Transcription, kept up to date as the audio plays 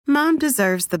Mom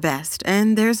deserves the best,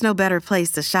 and there's no better place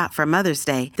to shop for Mother's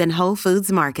Day than Whole Foods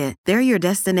Market. They're your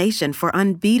destination for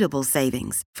unbeatable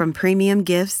savings, from premium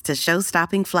gifts to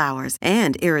show-stopping flowers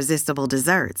and irresistible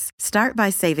desserts. Start by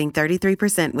saving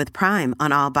 33% with Prime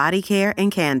on all body care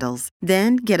and candles.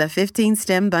 Then get a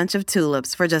 15-stem bunch of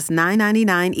tulips for just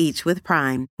 $9.99 each with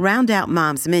Prime. Round out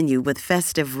Mom's menu with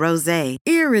festive rosé,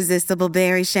 irresistible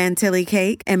berry chantilly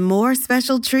cake, and more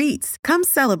special treats. Come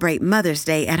celebrate Mother's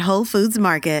Day at Whole Foods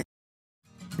Market.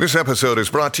 This episode is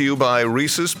brought to you by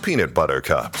Reese's Peanut Butter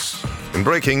Cups. In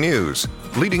breaking news,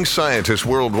 leading scientists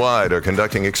worldwide are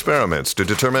conducting experiments to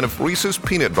determine if Reese's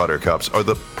Peanut Butter Cups are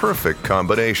the perfect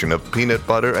combination of peanut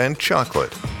butter and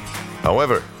chocolate.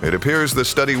 However, it appears the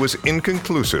study was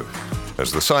inconclusive,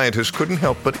 as the scientists couldn't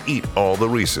help but eat all the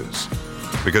Reese's.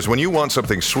 Because when you want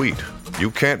something sweet, you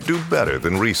can't do better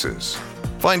than Reese's.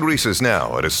 Find Reese's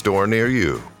now at a store near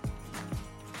you.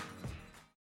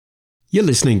 You're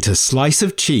listening to Slice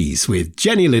of Cheese with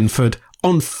Jenny Linford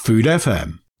on Food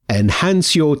FM.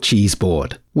 Enhance your cheese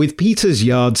board with Peter's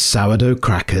Yard sourdough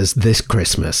crackers this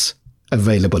Christmas.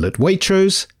 Available at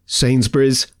Waitrose,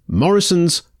 Sainsbury's,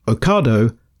 Morrison's,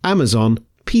 Ocado, Amazon,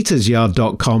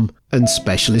 petersyard.com and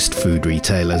specialist food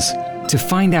retailers. To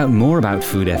find out more about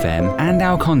Food FM and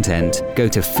our content, go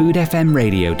to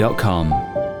foodfmradio.com.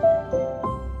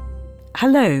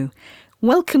 Hello,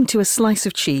 welcome to A Slice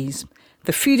of Cheese,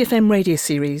 the Food FM radio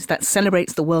series that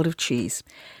celebrates the world of cheese.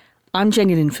 I'm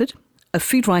Jenny Linford, a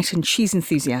food writer and cheese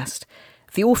enthusiast,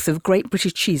 the author of Great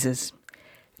British Cheeses.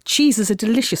 Cheese is a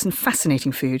delicious and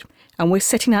fascinating food, and we're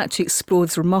setting out to explore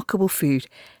this remarkable food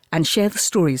and share the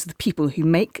stories of the people who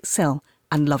make, sell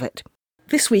and love it.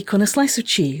 This week on A Slice of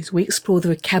Cheese, we explore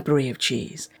the vocabulary of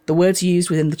cheese, the words used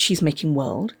within the cheese-making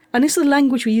world, and it's the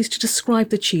language we use to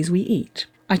describe the cheese we eat.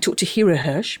 I talked to Hero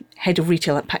Hirsch, head of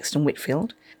retail at Paxton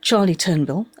Whitfield, Charlie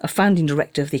Turnbull, a founding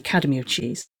director of the Academy of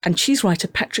Cheese, and cheese writer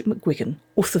Patrick McGuigan,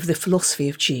 author of The Philosophy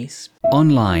of Cheese.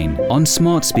 Online, on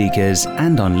smart speakers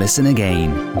and on Listen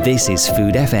Again. This is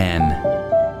Food FM.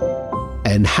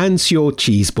 Enhance your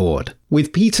cheese board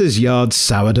with Peter's Yard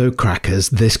sourdough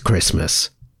crackers this Christmas.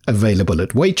 Available at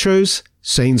Waitrose,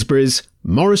 Sainsbury's,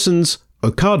 Morrison's,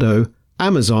 Ocado,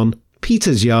 Amazon,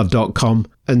 petersyard.com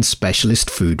and specialist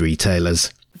food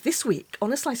retailers. This week,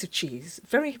 on A Slice of Cheese,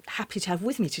 very happy to have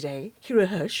with me today Hero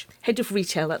Hirsch, head of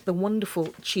retail at the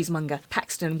wonderful cheesemonger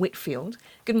Paxton Whitfield.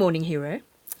 Good morning, Hero.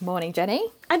 Morning, Jenny.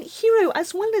 And Hero,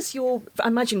 as well as your, I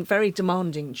imagine, very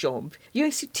demanding job, you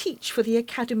also teach for the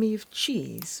Academy of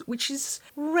Cheese, which is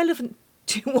relevant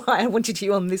to why I wanted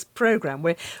you on this programme.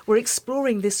 We're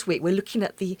exploring this week, we're looking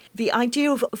at the idea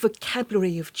of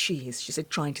vocabulary of cheese, she said,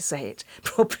 trying to say it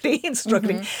properly and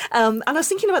struggling. And I was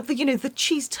thinking about the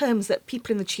cheese terms that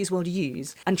people in the cheese world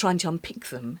use and trying to unpick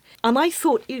them. And I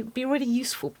thought it would be really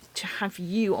useful to have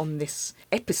you on this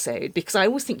episode because I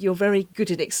always think you're very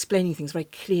good at explaining things very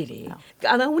clearly. Oh.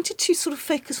 And I wanted to sort of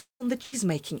focus on the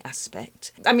cheese-making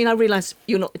aspect. I mean, I realise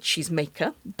you're not a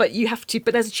cheesemaker, but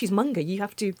as a cheesemonger, you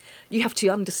have to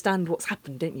understand what's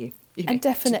happened, don't you? And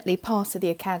definitely part of the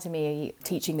academy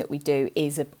teaching that we do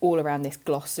is all around this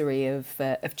glossary of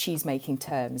cheese-making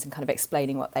terms and kind of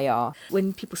explaining what they are.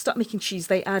 When people start making cheese,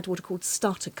 they add what are called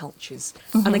starter cultures.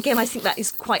 Mm-hmm. And again, I think that is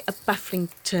quite a baffling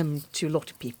term to a lot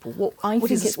of people. What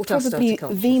it's probably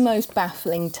the most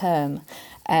baffling term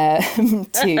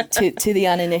to the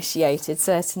uninitiated,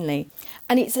 certainly.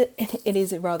 And it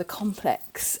is a rather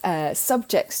complex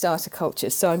subject, starter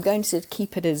cultures. So I'm going to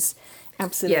keep it as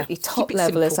absolutely top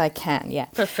level as I can. Yeah,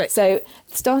 perfect. So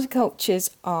starter cultures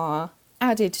are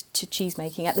added to cheese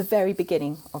making at the very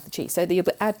beginning of the cheese. So you'll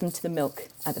add them to the milk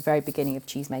at the very beginning of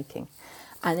cheese making,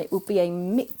 and it will be a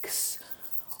mix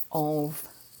of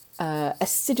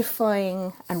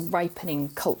acidifying and ripening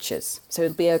cultures. So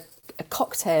it'll be a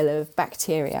cocktail of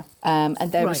bacteria, and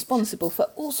they're responsible for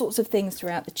all sorts of things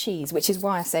throughout the cheese, which is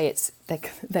why I say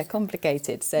they're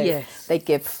complicated. So they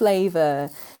give flavour,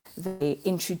 they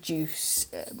introduce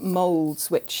moulds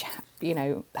which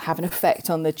have an effect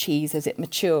on the cheese as it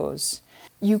matures.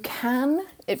 You can,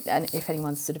 and if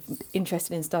anyone's sort of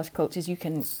interested in starter cultures, you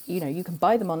can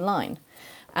buy them online,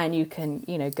 and you can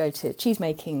go to cheese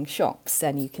making shops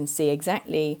and you can see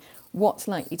exactly what's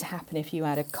likely to happen if you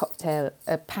add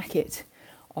a packet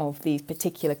of these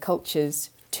particular cultures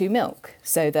to milk.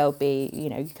 So there'll be,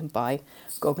 you can buy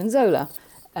Gorgonzola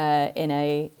in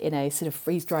a sort of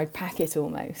freeze-dried packet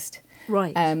almost.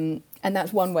 Right. And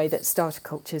that's one way that starter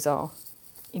cultures are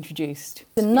introduced.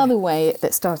 Another way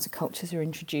that starter cultures are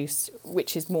introduced,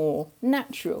 which is more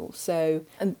natural. So,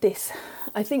 and this,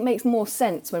 I think, makes more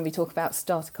sense when we talk about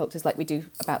starter cultures like we do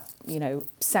about,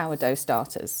 sourdough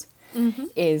starters,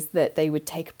 is that they would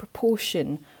take a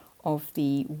proportion of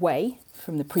the whey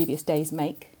from the previous day's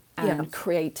make and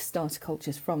create starter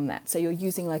cultures from that. So you're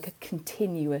using like a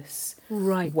continuous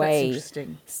whey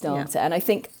starter. And I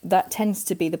think that tends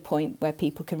to be the point where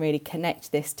people can really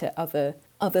connect this to other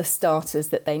starters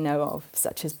that they know of,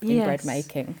 such as in bread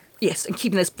making. Yes, and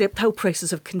keeping the whole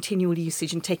process of continual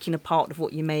usage and taking a part of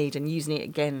what you made and using it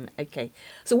again. Okay.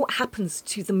 So what happens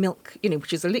to the milk,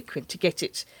 which is a liquid, to get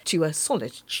it to a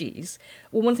solid cheese?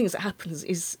 Well, one of the things that happens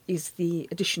is the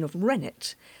addition of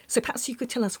rennet. So perhaps you could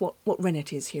tell us what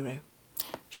rennet is, Hero.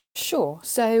 Sure.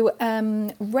 So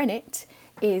rennet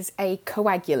is a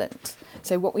coagulant.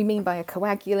 So what we mean by a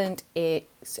coagulant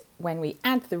is when we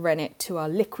add the rennet to our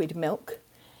liquid milk,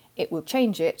 it will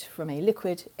change it from a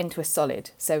liquid into a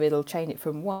solid. So it'll change it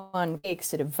from one big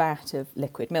sort of vat of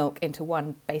liquid milk into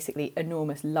one basically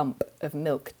enormous lump of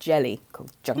milk jelly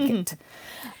called junket.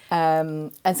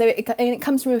 And so it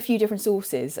comes from a few different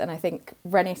sources. And I think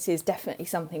rennet is definitely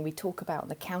something we talk about on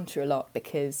the counter a lot,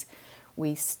 because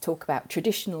we talk about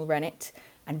traditional rennet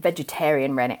and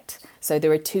vegetarian rennet. So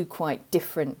there are two quite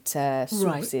different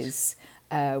sources.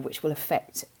 Which will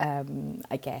affect,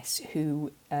 I guess,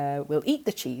 who will eat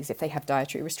the cheese, if they have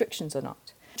dietary restrictions or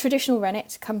not. Traditional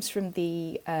rennet comes from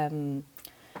the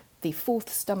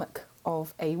fourth stomach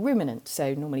of a ruminant,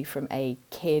 so normally from a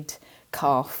kid,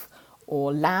 calf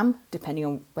or lamb, depending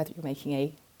on whether you're making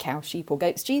a cow, sheep or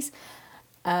goat's cheese.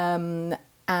 And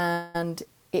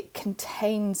it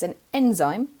contains an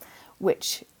enzyme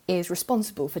which is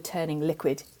responsible for turning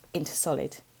liquid into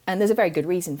solid. And there's a very good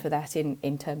reason for that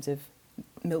in terms of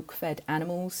milk-fed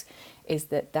animals, is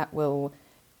that will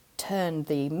turn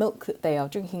the milk that they are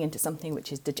drinking into something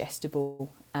which is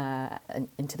digestible and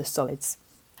into the solids.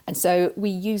 And so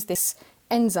we use this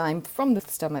enzyme from the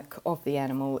stomach of the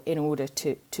animal in order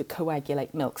to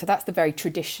coagulate milk. So that's the very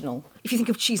traditional. If you think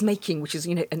of cheese making, which is,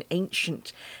 an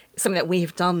ancient, something that we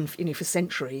have done, for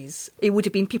centuries, it would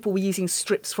have been people were using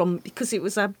strips from, because it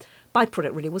was a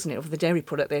byproduct, really, wasn't it, of the dairy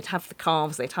product. They'd have the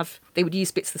calves, they would use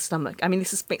bits of the stomach. I mean,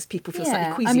 this makes people feel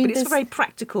slightly queasy, but it's a very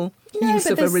practical use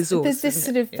of a resource. There's this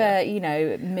sort of,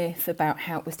 myth about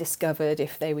how it was discovered,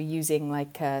 if they were using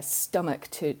like a stomach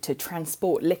to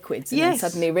transport liquids, and then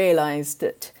suddenly realised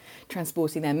that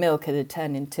transporting their milk had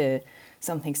turned into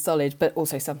something solid, but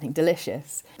also something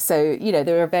delicious. So,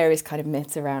 there are various kind of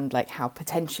myths around like how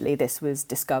potentially this was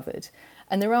discovered.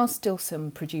 And there are still some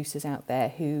producers out there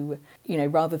who,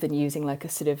 rather than using like a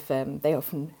sort of,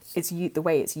 the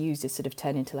way it's used is sort of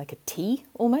turned into like a tea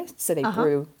almost. So they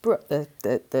brew up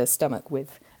the stomach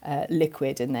with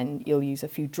liquid, and then you'll use a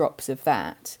few drops of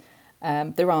that.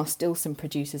 There are still some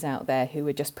producers out there who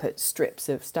would just put strips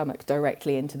of stomach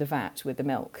directly into the vat with the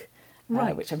milk.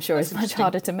 Which I'm sure is much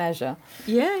harder to measure.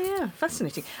 Yeah,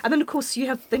 fascinating. And then, of course, you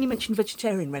mentioned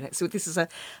vegetarian rennet, so this is a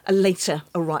later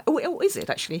arrival. Oh, is it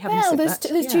actually?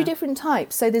 There's two different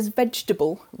types. So there's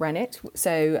vegetable rennet,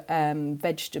 so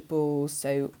vegetables,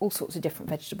 so all sorts of different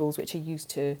vegetables which are used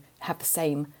to have the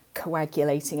same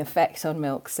coagulating effect on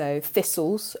milk. So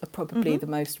thistles are probably the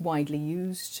most widely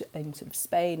used in sort of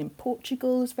Spain and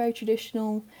Portugal is very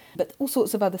traditional, but all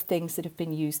sorts of other things that have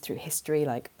been used through history,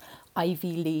 like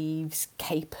ivy leaves,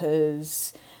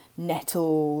 capers,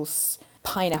 nettles,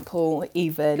 pineapple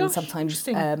even, sometimes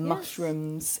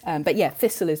mushrooms. But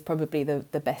thistle is probably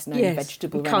the best known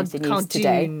vegetable rennet in use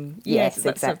today. Yes,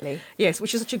 exactly.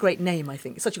 Which is such a great name, I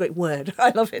think. It's such a great word.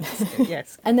 I love it.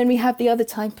 Yes. And then we have the other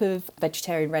type of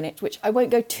vegetarian rennet, which I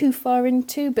won't go too far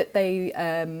into, but they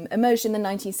emerged in the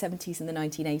 1970s and the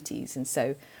 1980s. And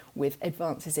so with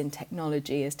advances in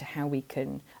technology as to how we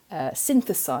can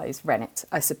synthesise rennet,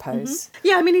 I suppose.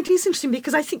 Yeah, I mean, it is interesting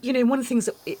because I think, one of the things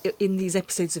that in these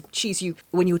episodes of cheese,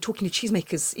 when you were talking to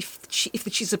cheesemakers, if the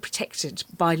cheeses are protected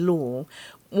by law,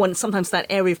 sometimes that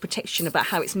area of protection about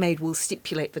how it's made will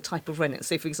stipulate the type of rennet.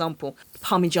 So, for example,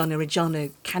 Parmigiano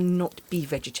Reggiano cannot be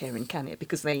vegetarian, can it?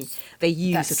 Because they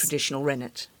use a traditional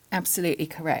rennet. Absolutely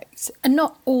correct. And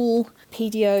not all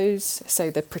PDOs,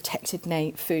 so the protected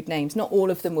food names, not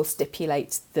all of them will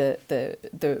stipulate the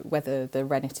whether the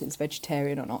rennet is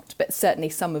vegetarian or not. But certainly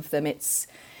some of them, it's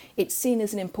seen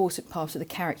as an important part of the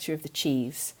character of the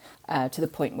cheese, to the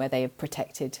point where they have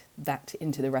protected that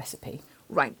into the recipe.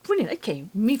 Right, brilliant. Okay,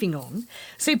 moving on.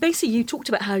 So basically you talked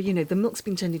about how, the milk's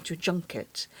been turned into a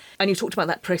junket, and you talked about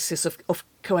that process of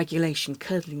coagulation,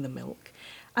 curdling the milk.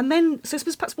 And then, so I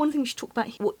suppose perhaps one thing we should talk about,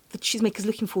 what the cheesemaker's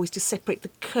looking for is to separate the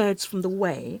curds from the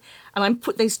whey. And I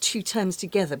put those two terms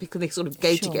together because they sort of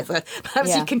go together.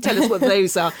 Perhaps you can tell us what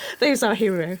those are. Those are,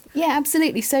 Hero. Yeah,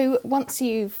 absolutely. So after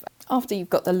you've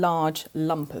got the large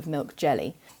lump of milk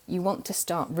jelly, you want to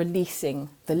start releasing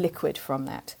the liquid from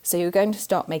that. So you're going to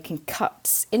start making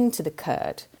cuts into the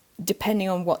curd. depending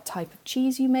on what type of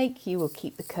cheese you make, you will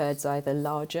keep the curds either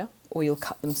larger or you'll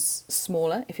cut them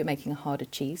smaller if you're making a harder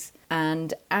cheese.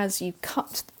 And as you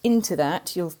cut into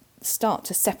that, you'll start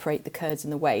to separate the curds in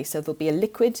the whey. So there'll be a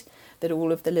liquid that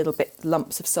all of the little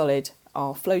lumps of solid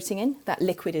are floating in. That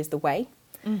liquid is the whey.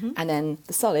 Mm-hmm. And then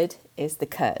the solid is the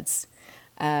curds.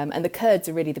 And the curds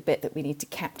are really the bit that we need to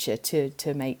capture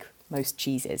to make most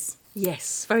cheeses.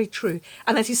 Yes, very true.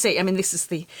 And as you say, I mean,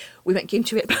 we won't get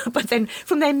into it, but then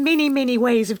from their many, many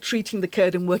ways of treating the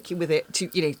curd and working with it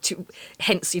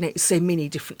hence, so many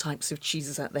different types of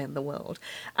cheeses out there in the world.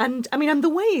 And I mean, and the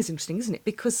whey is interesting, isn't it?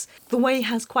 Because the whey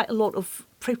has quite a lot of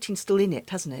protein still in it,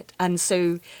 hasn't it? And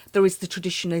so there is the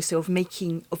tradition also of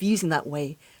using that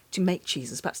whey to make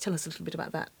cheeses. Perhaps tell us a little bit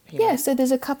about that. Yeah, so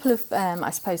there's a couple of, I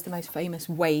suppose, the most famous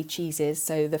whey cheeses.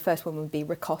 So the first one would be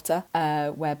ricotta,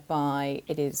 whereby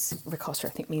ricotta, I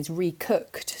think, means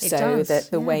recooked. That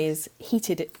the whey is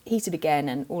heated again,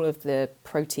 and all of the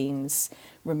proteins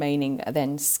remaining are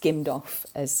then skimmed off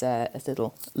as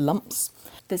little lumps.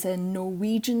 There's a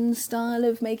Norwegian style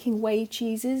of making whey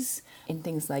cheeses in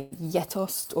things like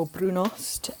Gjetost or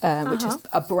Brunost, which is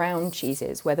a brown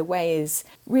cheeses, where the whey is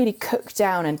really cooked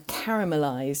down and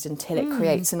caramelised until it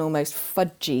creates an almost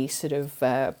fudgy sort of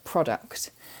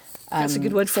product. That's a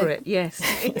good word for it, yes.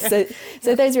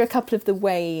 so those are a couple of the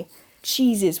whey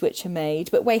cheeses which are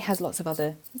made, but whey has lots of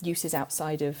other uses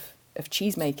outside of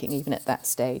cheese making, even at that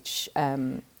stage.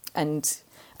 And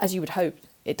as you would hope,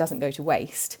 it doesn't go to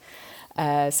waste.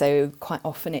 So quite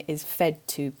often it is fed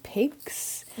to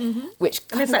pigs, which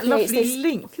kind of that lovely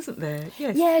link, isn't there?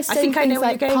 Yes. Yes, so I think things I know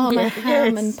like Parma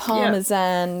ham and Yes.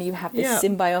 Parmesan, you have this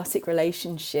symbiotic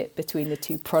relationship between the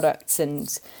two products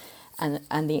and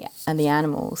the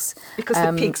animals. Because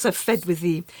the pigs are fed with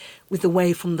the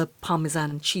whey from the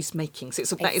Parmesan cheese making.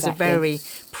 So that is a very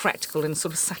practical and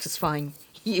sort of satisfying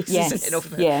use, isn't it, of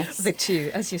the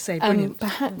two, as you say, brilliant.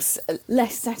 Perhaps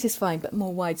less satisfying but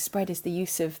more widespread is the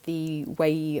use of the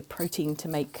whey protein to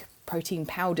make protein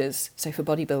powders, so for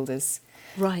bodybuilders.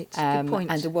 Right, good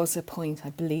point. And there was a point, I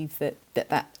believe,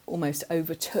 that almost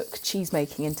overtook cheese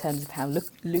making in terms of how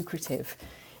lucrative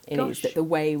it is, that the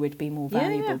whey would be more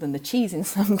valuable than the cheese in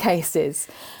some cases.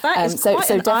 That is quite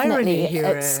an definitely irony here.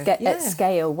 At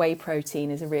scale, whey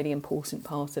protein is a really important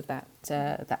part of that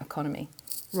economy.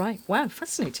 Right, wow,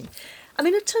 fascinating. I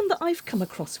mean, a term that I've come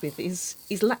across with is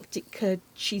lactic curd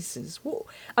cheeses.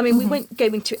 We won't go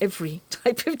into every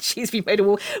type of cheese we made,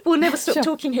 or we'll never stop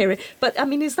talking here. But I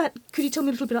mean, could you tell me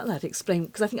a little bit about that? Explain,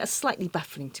 because I think that's slightly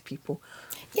baffling to people.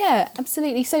 Yeah,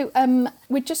 absolutely. So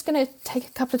we're just going to take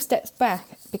a couple of steps back,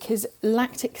 because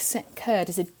lactic curd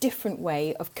is a different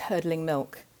way of curdling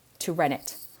milk to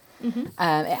rennet. Mm-hmm.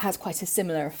 It has quite a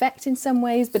similar effect in some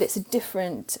ways, but it's a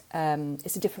different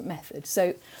method.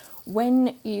 So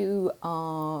when you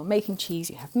are making cheese,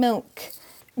 you have milk.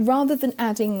 Rather than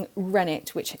adding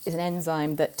rennet, which is an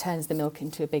enzyme that turns the milk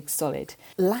into a big solid,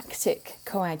 lactic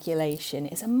coagulation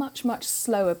is a much, much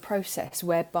slower process,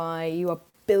 whereby you are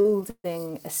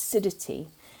building acidity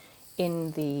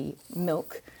in the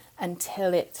milk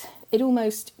until it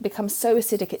almost becomes so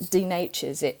acidic it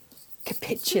denatures, it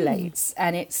capitulates,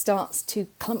 and it starts to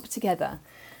clump together.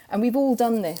 And we've all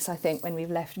done this, I think, when we've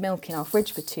left milk in our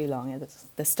fridge for too long. At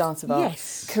the start of our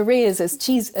careers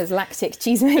as lactic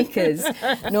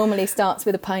cheesemakers normally starts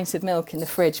with a pint of milk in the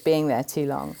fridge being there too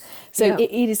long. So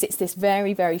it's this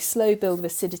very, very slow build of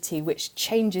acidity which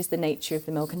changes the nature of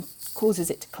the milk and causes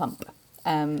it to clump.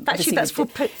 Actually, that's for...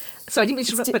 Sorry, I didn't mean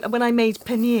to interrupt, but when I made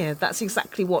paneer, that's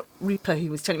exactly what Rupa, who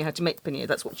was telling me how to make paneer,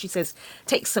 that's what she says.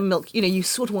 Take some milk. You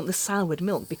sort of want the soured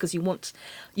milk because you want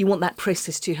that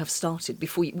process to have started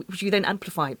before which you then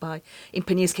amplify it in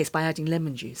paneer's case, by adding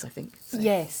lemon juice, I think. So.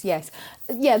 Yes.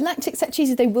 Yeah, lactic set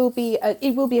cheeses, it will be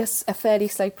a fairly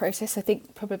slow process. I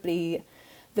think probably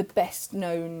the best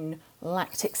known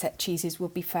lactic set cheeses will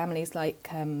be families like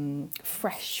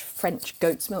fresh French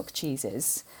goat's milk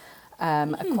cheeses.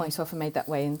 Are quite often made that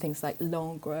way in things like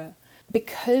Langres,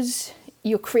 because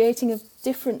you're creating a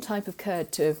different type of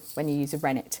curd to when you use a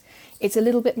rennet. It's a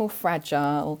little bit more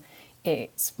fragile,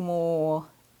 it's more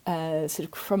sort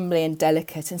of crumbly and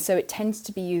delicate, and so it tends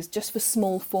to be used just for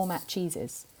small format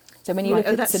cheeses. So when you look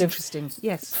at sort of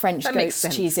French goat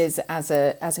cheeses as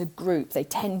a group, they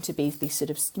tend to be these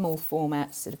sort of small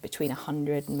formats, sort of between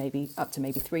 100 and maybe up to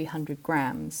maybe 300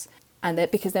 grams. And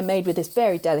because they're made with this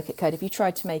very delicate curd, if you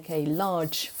tried to make a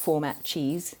large format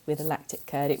cheese with a lactic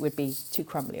curd, it would be too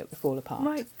crumbly, it would fall apart.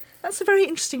 Right. That's a very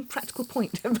interesting practical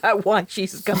point about why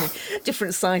cheese is coming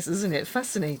different sizes, isn't it?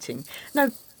 Fascinating. Now,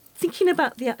 Thinking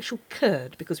about the actual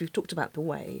curd, because we've talked about the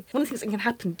whey, one of the things that can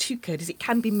happen to curd is it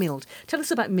can be milled. Tell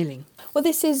us about milling. Well,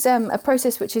 this is a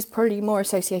process which is probably more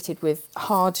associated with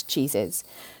hard cheeses.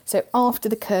 So after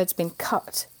the curd's been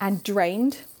cut and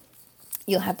drained,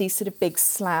 you'll have these sort of big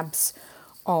slabs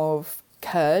of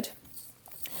curd,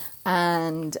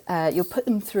 and you'll put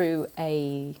them through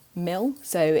a mill.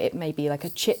 So it may be like a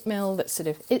chip mill that's sort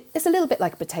of, it's a little bit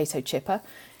like a potato chipper.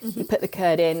 Mm-hmm. You put the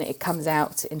curd in, it comes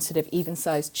out in sort of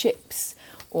even-sized chips,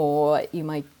 or you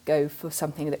might go for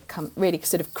something that really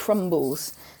sort of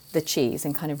crumbles the cheese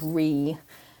and kind of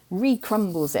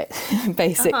re-crumbles it,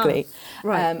 basically.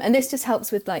 Right. And this just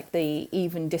helps with like the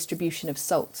even distribution of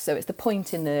salt. So it's the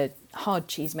point in the hard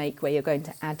cheese make where you're going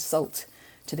to add salt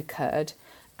to the curd,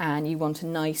 and you want a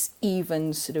nice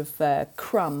even sort of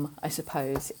crumb, I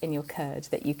suppose, in your curd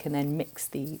that you can then mix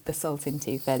the salt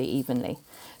into fairly evenly.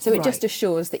 So it just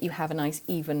assures that you have a nice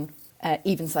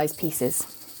even-sized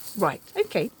pieces. Right,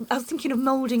 okay. I was thinking of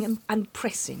moulding and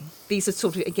pressing. These are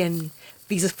sort of, again,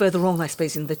 these are further on, I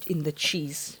suppose, in the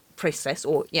cheese process,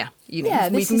 or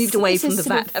we've moved away from the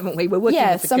vat, haven't we? We're working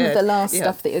with the some curd. Of the last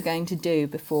stuff that you're going to do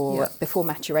before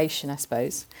maturation, I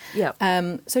suppose. Yeah.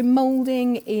 So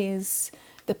moulding is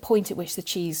the point at which the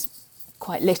cheese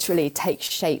quite literally takes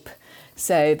shape.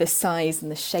 So the size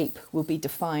and the shape will be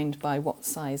defined by what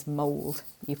size mould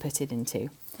you put it into.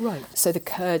 Right. So the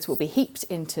curds will be heaped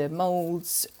into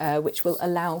moulds, which will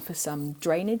allow for some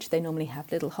drainage. They normally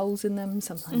have little holes in them.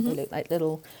 Sometimes they look like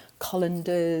little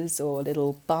colanders or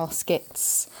little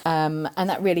baskets. And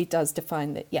that really does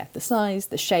define the size,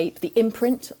 the shape, the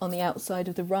imprint on the outside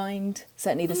of the rind.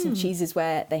 Certainly there's some cheeses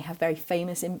where they have very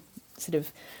famous sort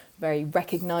of very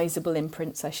recognisable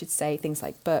imprints, I should say, things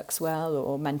like Berkswell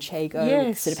or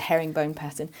Manchego, sort of herringbone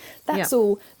pattern. That's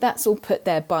all put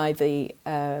there by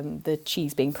the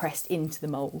cheese being pressed into the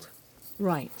mould.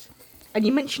 Right. And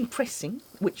you mentioned pressing,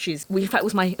 which is, in fact,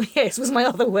 was my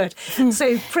other word.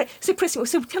 So pressing.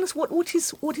 So tell us what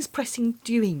is pressing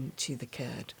doing to the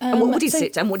curd? And what is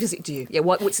it, and what does it do? Yeah,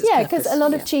 what's its purpose? Yeah, because a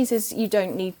lot of cheeses you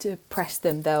don't need to press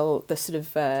them.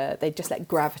 They just let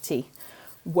gravity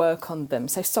work on them.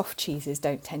 So soft cheeses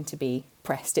don't tend to be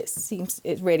pressed. It's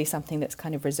really something that's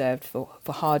kind of reserved for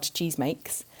hard cheese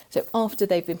makes. So after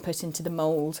they've been put into the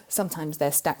mould, sometimes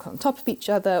they're stacked on top of each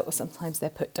other, or sometimes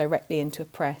they're put directly into a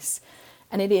press.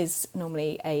 And it is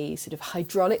normally a sort of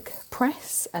hydraulic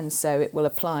press, and so it will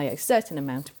apply a certain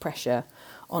amount of pressure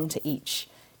onto each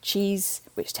cheese,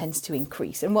 which tends to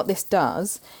increase. And what this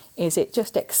does is it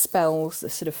just expels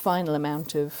the sort of final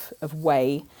amount of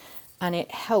whey, and it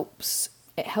helps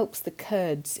the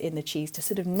curds in the cheese to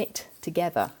sort of knit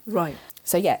together. Right.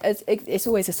 So yeah, it's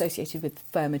always associated with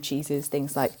firmer cheeses.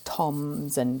 Things like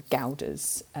Toms and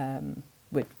Goudas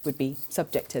would be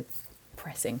subject to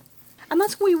pressing. And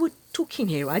that's why we were talking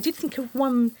here. I did think of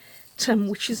one term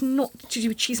which is not to do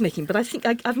with cheese making, but I think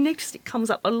I've noticed it comes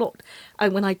up a lot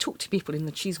when I talk to people in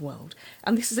the cheese world.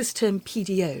 And this is this term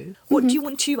PDO. What do you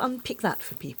want to unpick that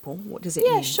for people? What does it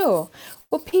mean? Yeah, sure.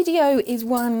 Well, PDO is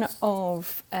one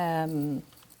of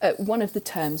the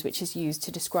terms which is used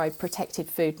to describe protected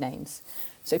food names.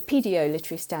 So PDO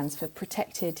literally stands for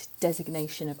Protected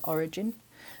Designation of Origin.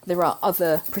 There are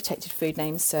other protected food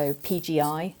names, so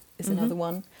PGI is another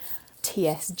one.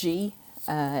 TSG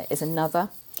is another.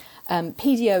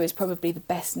 PDO is probably the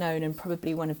best known and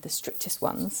probably one of the strictest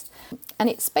ones. And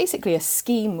it's basically a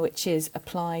scheme which is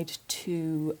applied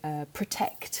to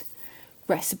protect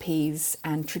recipes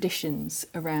and traditions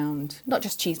around not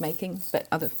just cheese making, but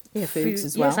other foods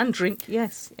as well. Yes, and drink,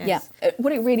 yes. Yeah.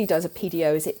 What it really does, a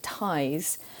PDO, is it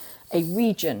ties a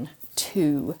region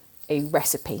to a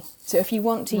recipe. So if you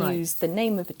want to use the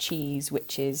name of a cheese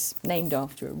which is named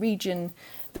after a region,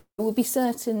 there will be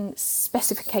certain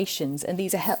specifications, and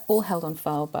these are all held on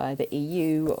file by the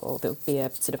EU, or there will be a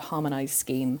sort of harmonised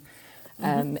scheme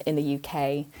in the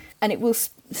UK, and it will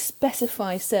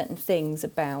specify certain things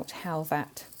about how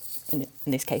that, in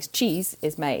this case, cheese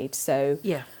is made. So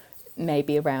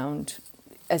maybe around,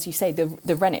 as you say,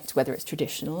 the rennet, whether it's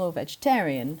traditional or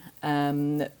vegetarian,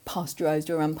 pasteurised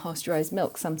or unpasteurised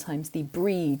milk, sometimes the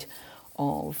breed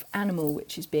of animal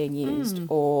which is being used,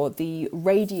 or the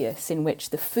radius in which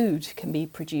the food can be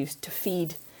produced to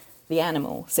feed the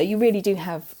animal. So you really do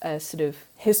have a sort of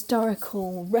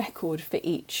historical record for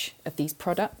each of these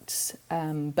products,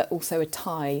 but also a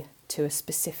tie to a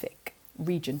specific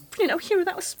region. Brilliant. Oh, Hero,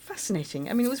 that was fascinating.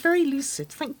 I mean, it was very lucid.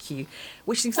 Thank you.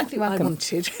 Which is exactly what I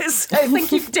wanted. So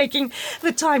thank you for taking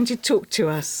the time to talk to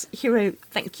us. Hero,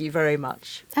 thank you very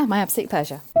much. Oh, my absolute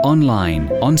pleasure. Online,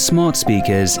 on smart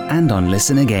speakers and on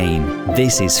Listen Again.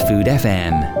 This is Food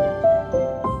FM.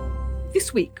 This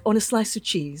This week on A Slice of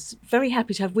Cheese, very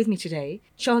happy to have with me today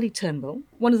Charlie Turnbull,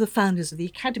 one of the founders of the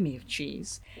Academy of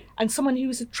Cheese, and someone who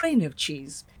is a trainer of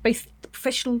cheese, both the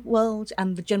professional world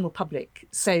and the general public.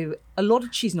 So a lot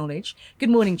of cheese knowledge. Good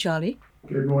morning, Charlie.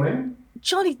 Good morning.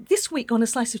 Charlie, this week on A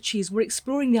Slice of Cheese, we're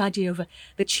exploring the idea of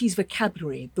the cheese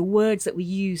vocabulary, the words that we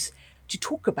use to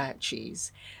talk about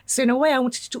cheese. So in a way, I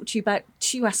wanted to talk to you about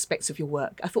two aspects of your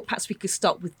work. I thought perhaps we could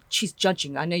start with cheese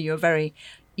judging. I know you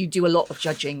do a lot of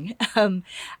judging. And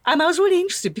I was really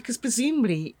interested because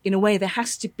presumably, in a way, there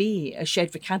has to be a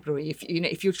shared vocabulary.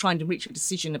 If you're trying to reach a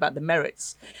decision about the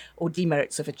merits or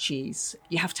demerits of a cheese,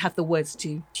 you have to have the words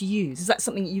to use. Is that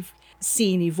something you've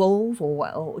seen evolve,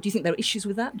 or do you think there are issues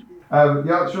with that?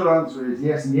 The short answer is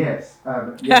yes and yes.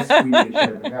 Yes, we need a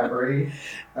shared vocabulary.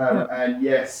 And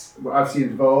yes, I've seen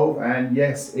it evolve. And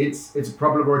yes, it's a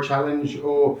problem or a challenge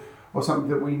or something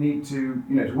that we need to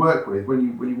work with.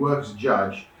 When you work as a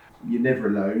judge, you're never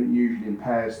alone, usually in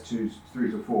pairs, 2s,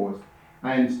 3s or 4s.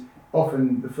 And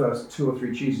often the first 2 or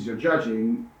 3 cheeses you're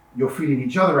judging, you're feeling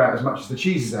each other out as much as the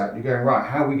cheese is out. You're going, right,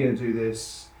 how are we going to do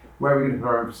this? Where are we going to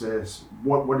put our emphasis?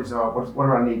 What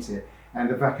are our needs here? And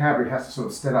the vocabulary has to sort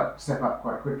of step up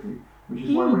quite quickly, which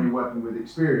is why when you're working with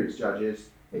experienced judges,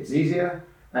 it's easier.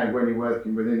 And when you're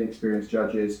working with inexperienced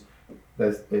judges,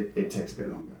 it takes a bit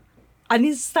longer. And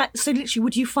is that, so literally,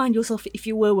 would you find yourself, if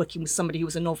you were working with somebody who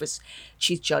was a novice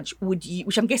cheese judge,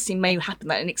 which I'm guessing may happen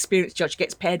that an experienced judge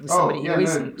gets paired with somebody who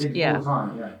isn't? All the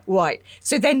time, yeah. Right.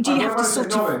 So then do you have to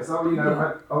sort of...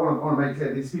 I want to make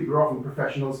clear, these people are often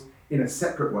professionals in a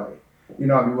separate way.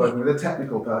 I'll be working with a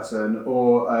technical person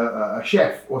or a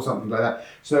chef or something like that.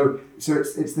 So it's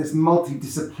this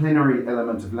multidisciplinary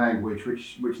element of language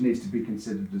which needs to be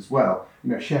considered as well.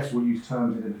 Chefs will use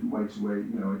terms in a different way to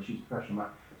where a cheese professional might.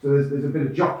 So there's a bit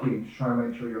of jockeying to try and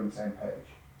make sure you're on the same page.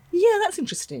 Yeah, that's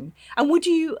interesting. And would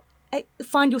you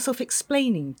find yourself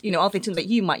explaining, are there things that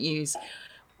you might use,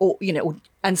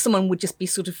 and someone would just be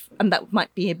and that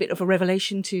might be a bit of a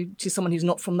revelation to someone who's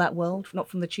not from that world, not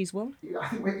from the cheese world? I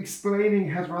think explaining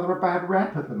has rather a bad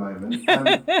rap at the moment.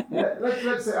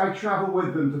 Let's say I travel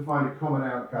with them to find a common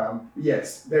outcome.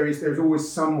 Yes, there's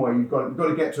always some way you've got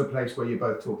to get to a place where you're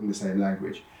both talking the same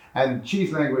language. And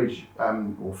cheese language,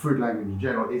 or food language in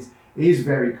general, is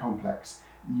very complex.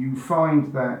 You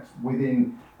find that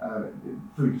within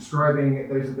food describing,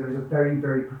 there's a very,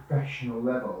 very professional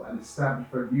level and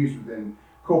established, used within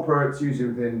corporates, used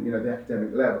within the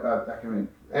academic level, academic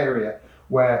area,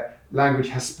 where language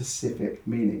has specific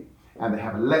meaning. And they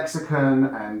have a lexicon,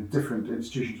 and different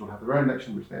institutions will have their own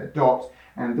lexicon which they adopt.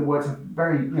 And the words have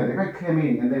very clear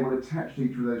meaning, and they will attach to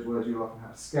each of those words. You'll often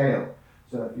have a scale.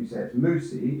 So if you say it's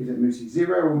moosey, is it moosey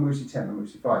 0 or moosey 10 or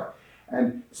moosey 5?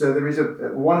 And so there is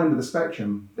at one end of the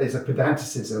spectrum, there's a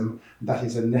pedanticism that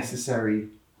is a necessary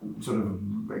sort of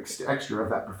extra of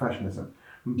that professionalism.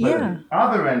 But at the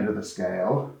other end of the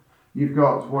scale, you've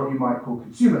got what you might call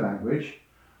consumer language.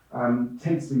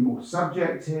 Tends to be more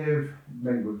subjective,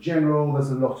 maybe more general.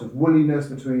 There's a lot of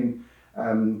woolliness between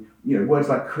words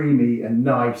like creamy and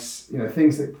nice,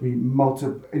 things that can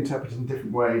be interpreted in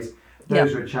different ways.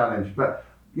 Those are a challenge, but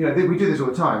we do this all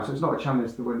the time, so it's not a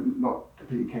challenge that we're not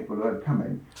completely capable of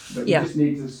overcoming. But you just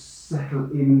need to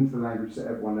settle into the language so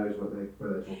everyone knows what they're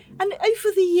talking about. And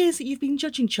over the years that you've been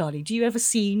judging, Charlie, do you ever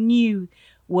see new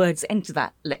words enter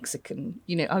that lexicon?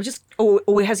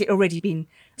 Or has it already been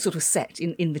sort of set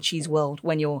in the cheese world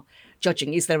when you're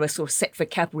judging? Is there a sort of set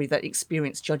vocabulary that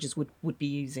experienced judges would be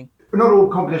using? But not all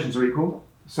competitions are equal.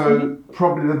 So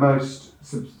probably the most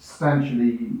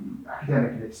substantially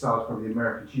academic in its style is probably the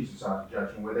American Cheese Society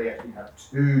judging, where they actually have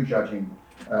 2 judging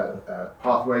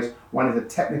pathways. One is a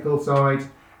technical side,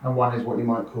 and one is what you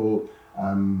might call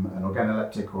an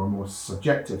organoleptic or a more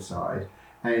subjective side.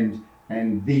 And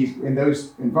in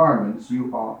those environments,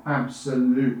 you are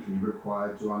absolutely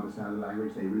required to understand the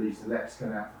language. They release the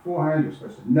lexicon out beforehand. You're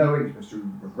supposed to know it. You're supposed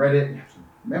to have read it. You have to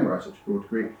memorize it to a broad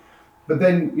degree. But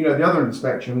then, the other end of the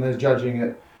spectrum, there's judging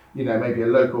at, maybe a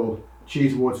local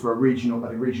cheese awards for a regional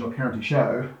county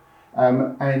show,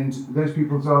 and those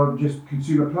people are just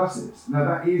consumer pluses. Now,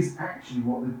 that is actually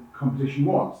what the competition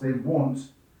wants. They want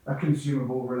a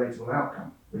consumable, relatable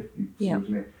outcome, if you see what I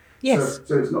mean. Yes.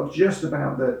 So it's not just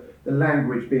about the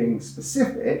language being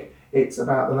specific, it's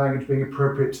about the language being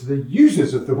appropriate to the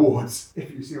users of the awards, if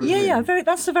you see what I mean. Yeah,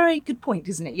 that's a very good point,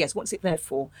 isn't it? Yes, what's it there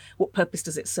for? What purpose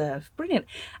does it serve? Brilliant.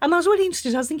 And I was really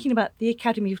interested, I was thinking about the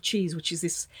Academy of Cheese, which is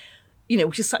this,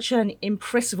 which is such an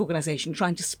impressive organisation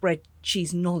trying to spread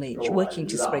cheese knowledge, working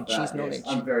to spread cheese knowledge.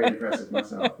 I'm very impressive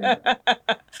myself. Yeah.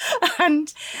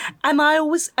 and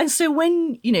so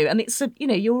when, and it's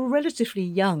you're relatively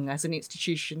young as an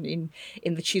institution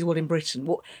in the cheese world in Britain.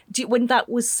 When that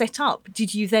was set up,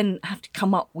 did you then have to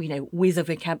come up, with a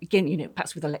vocabulary, again,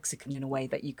 perhaps with a lexicon in a way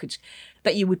that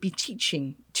you would be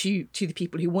teaching to the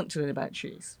people who want to learn about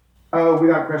cheese? Oh,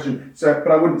 without question. But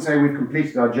I wouldn't say we've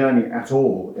completed our journey at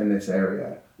all in this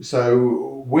area.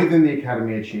 So within the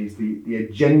Academy of Cheese, the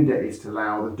agenda is to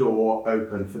allow the door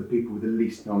open for the people with the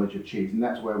least knowledge of cheese, and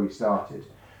that's where we started.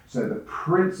 So the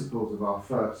principles of our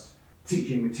first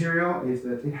teaching material is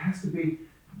that it has to be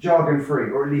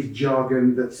jargon-free, or at least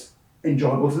jargon that's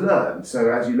enjoyable to learn.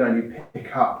 So as you learn, you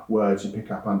pick up words, you pick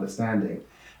up understanding.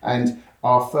 And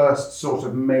our first sort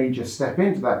of major step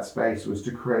into that space was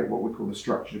to create what we call the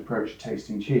structured approach to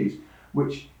tasting cheese,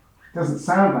 which doesn't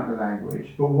sound like a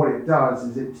language, but what it does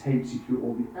is it takes you through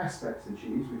all the aspects of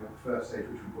cheese. We have the first stage,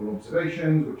 which we call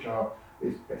observations,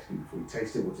 is basically before you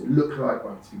taste it, what does it look like,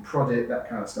 why to be prodded, that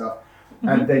kind of stuff. Mm-hmm.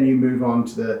 And then you move on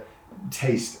to the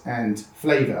taste and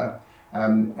flavour,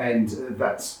 and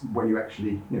that's when you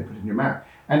actually put it in your mouth.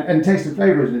 And taste and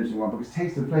flavour is an interesting one, because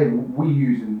taste and flavour we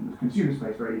use in the consumer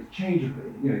space very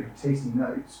interchangeably. Tasting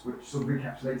notes, which sort of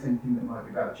encapsulates anything that might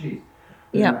be about the cheese.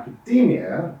 But in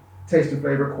academia, taste and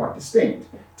flavour are quite distinct.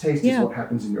 Taste is what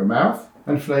happens in your mouth,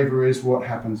 and flavour is what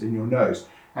happens in your nose.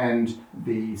 And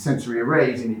the sensory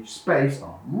arrays in each space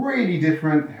are really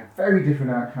different. They have very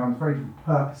different outcomes, very different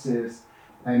purposes.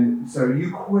 And so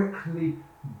you quickly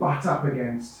butt up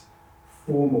against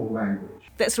formal language.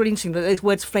 That's really interesting that those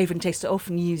words flavour and taste are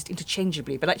often used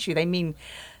interchangeably, but actually they mean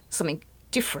something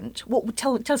different.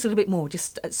 Tell us a little bit more,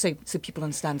 just so people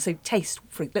understand. So taste,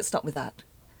 let's start with that.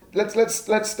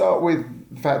 Let's start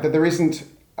with the fact that there isn't,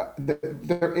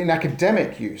 in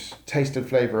academic use, taste and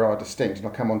flavour are distinct, and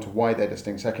I'll come on to why they're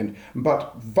distinct second,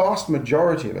 but vast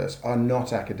majority of us are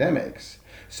not academics.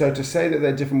 So to say that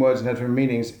they're different words and have different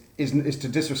meanings is to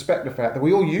disrespect the fact that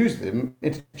we all use them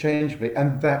interchangeably,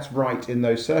 and that's right in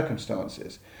those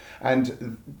circumstances.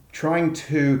 And trying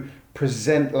to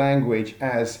present language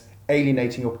as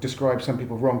alienating or describe some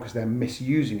people wrong because they're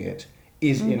misusing it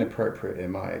is inappropriate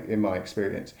in my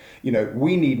experience.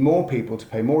 We need more people to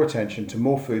pay more attention to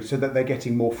more food so that they're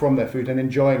getting more from their food and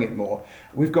enjoying it more.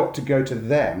 We've got to go to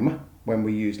them when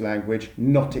we use language,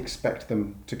 not expect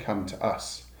them to come to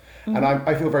us. And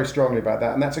I feel very strongly about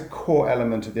that, and that's a core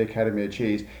element of the Academy of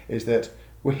Cheese, is that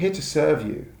we're here to serve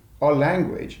you. Our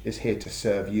language is here to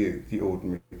serve you, the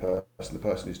ordinary person, the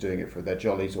person who's doing it for their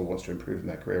jollies or wants to improve in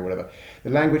their career or whatever. The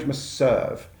language must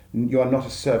serve. You are not a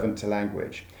servant to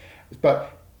language.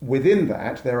 But within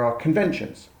that, there are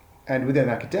conventions. And within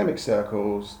academic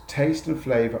circles, taste and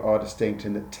flavour are distinct,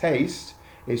 in that taste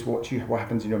is what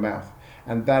happens in your mouth.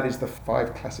 And that is the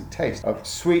 5 classic tastes of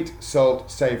sweet,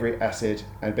 salt, savoury, acid,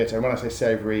 and bitter. And when I say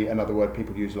savoury, another word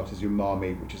people use a lot is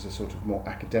umami, which is a sort of more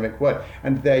academic word.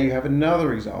 And there you have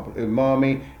another example.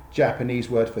 Umami, Japanese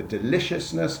word for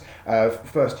deliciousness,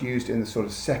 first used in the sort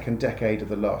of second decade of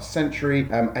the last century,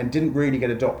 and didn't really get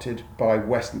adopted by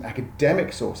Western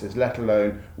academic sources, let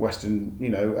alone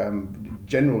Western,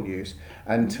 general use,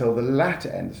 until the latter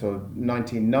end, sort of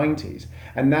 1990s,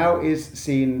 and now is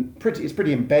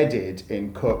pretty embedded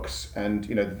in cooks and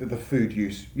the food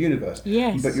use universe.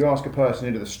 Yes. But you ask a person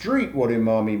into the street what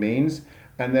umami means,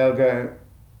 and they'll go,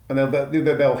 and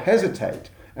they'll hesitate.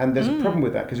 And there's a problem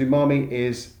with that, because umami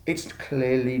it's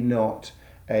clearly not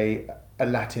a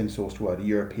Latin-sourced word, a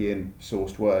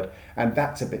European-sourced word, and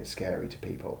that's a bit scary to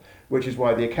people, which is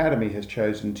why the Academy has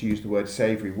chosen to use the word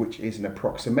savoury, which is an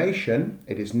approximation.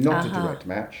 It is not a direct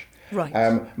match, right?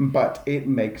 But it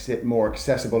makes it more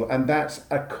accessible, and that's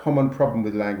a common problem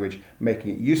with language,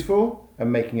 making it useful and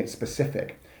making it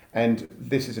specific. And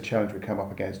this is a challenge we come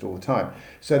up against all the time.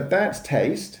 So that's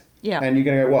taste. Yeah. And you're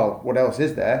going to go, well, what else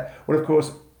is there? Well, of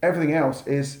course, everything else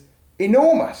is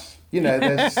enormous.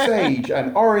 There's sage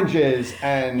and oranges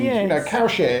and cow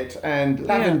shit and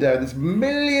lavender. There's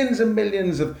millions and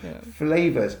millions of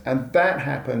flavours, and that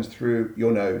happens through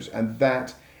your nose, and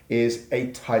that is a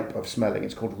type of smelling.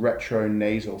 It's called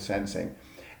retronasal sensing,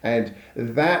 and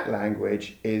that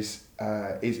language is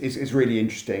really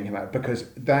interesting, because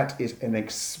that is an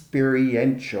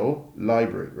experiential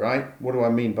library, right? What do I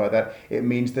mean by that? It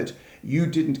means that you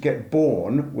didn't get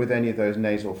born with any of those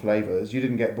nasal flavours. You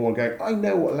didn't get born going, I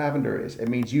know what lavender is. It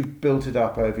means you've built it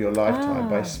up over your lifetime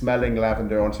by smelling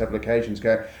lavender on several occasions,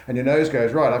 and your nose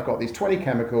goes, right, I've got these 20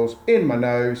 chemicals in my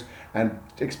nose, and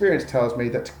experience tells me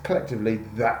that collectively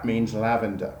that means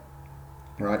lavender,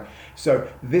 right? So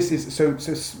this is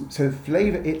so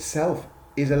flavour itself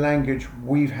is a language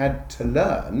we've had to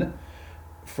learn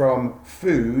from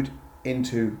food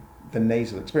into the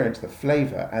nasal experience, the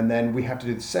flavour, and then we have to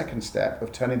do the second step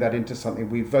of turning that into something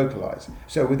we vocalise.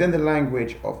 So within the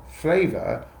language of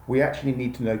flavour, we actually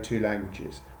need to know two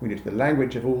languages. We need the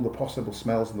language of all the possible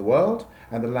smells in the world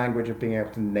and the language of being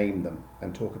able to name them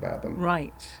and talk about them.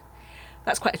 Right.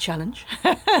 That's quite a challenge.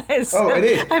 It is.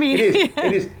 I mean,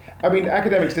 it is. I mean,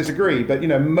 academics disagree, but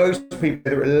most people,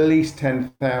 there are at least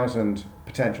 10,000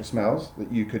 potential smells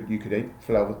that you could eat,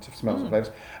 smells and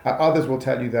flavors. Others will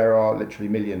tell you there are literally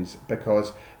millions,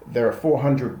 because there are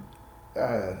 400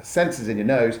 sensors in your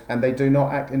nose, and they do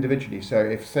not act individually. So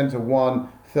if sensor 1,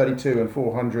 32 and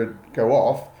 400 go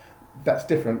off, that's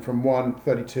different from 1,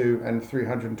 32 and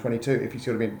 322. If you see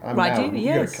what I mean, I'm going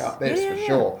to cut this for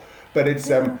sure. But it's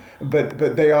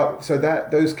but they are, so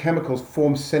that those chemicals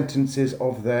form sentences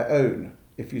of their own.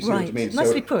 If you see what I mean.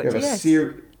 Nicely put. Yes.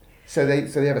 So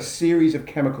they have a series of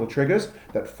chemical triggers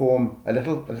that form a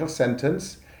little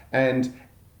sentence, and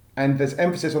there's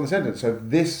emphasis on the sentence. So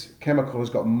this chemical has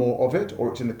got more of it, or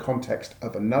it's in the context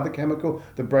of another chemical.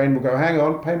 The brain will go, hang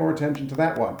on, pay more attention to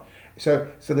that one.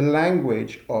 So the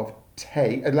language of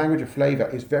language of flavour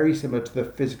is very similar to the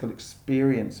physical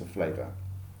experience of flavour.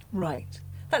 Right.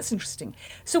 That's interesting.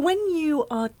 So when you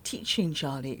are teaching,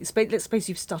 Charlie, let's suppose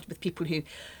you've started with people who,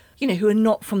 who are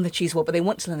not from the cheese world, but they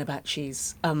want to learn about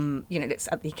cheese, it's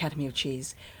at the Academy of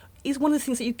Cheese. Is one of the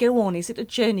things that you go on, is it a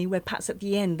journey where perhaps at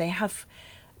the end they have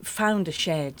found a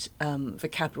shared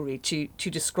vocabulary to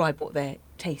describe what they're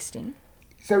tasting?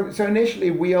 So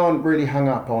initially we aren't really hung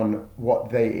up on what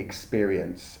they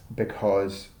experience,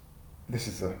 because this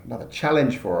is another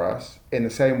challenge for us. In the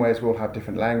same way as we'll have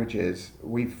different languages,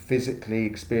 we physically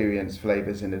experience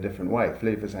flavours in a different way,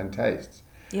 flavours and tastes.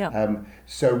 Yeah.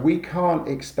 So we can't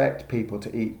expect people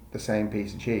to eat the same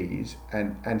piece of cheese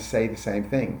and say the same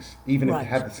things, even if they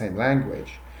have the same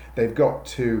language. They've got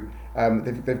to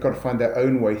they've got to find their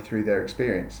own way through their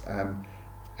experience.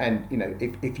 And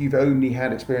if you've only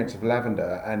had experience of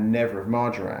lavender and never of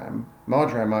marjoram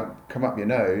might come up your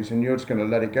nose, and you're just going to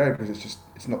let it go because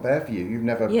it's not there for you. You've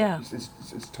never. Yeah.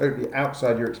 It's totally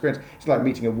outside your experience. It's like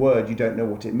meeting a word you don't know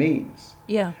what it means.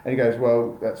 Yeah. And he goes,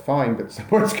 well, that's fine, but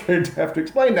someone's going to have to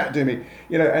explain that to me.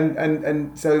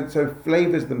 And so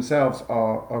flavors themselves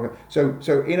are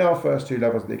so in our first two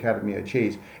levels of the Academy of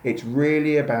Cheese, it's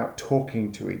really about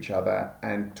talking to each other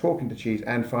and talking to cheese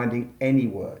and finding any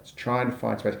words, trying to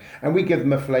find space. And we give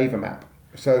them a flavor map.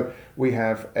 So we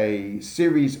have a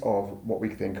series of what we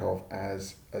think of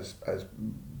as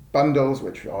bundles,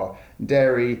 which are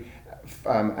dairy,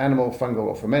 animal, fungal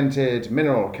or fermented,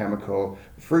 mineral or chemical,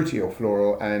 fruity or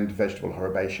floral, and vegetable or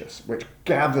herbaceous, which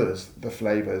gathers the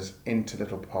flavours into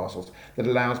little parcels that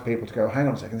allows people to go, hang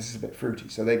on a second, this is a bit fruity.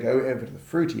 So they go over to the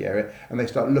fruity area and they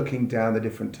start looking down the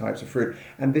different types of fruit.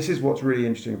 And this is what's really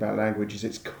interesting about language, is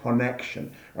its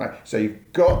connection, right? So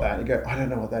you've got that, and you go, I don't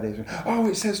know what that is. Oh,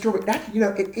 it says strawberry.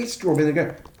 It is strawberry. And they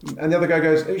go, and the other guy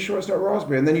goes, are you sure it's not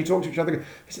raspberry? And then you talk to each other, go,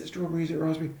 is it strawberry, is it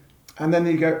raspberry? And then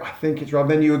you go, I think it's right.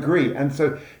 Then you agree, and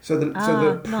so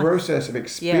the process of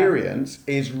experience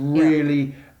is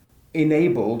really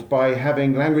enabled by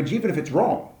having language, even if it's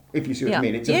wrong. If you see what I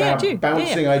mean, it's about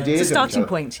bouncing ideas. It's a starting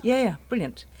point. Yeah,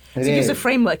 brilliant. So it gives a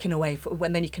framework in a way for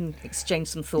when then you can exchange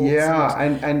some thoughts. Yeah,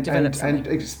 and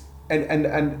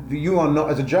you are not,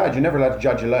 as a judge, you're never allowed to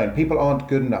judge alone. People aren't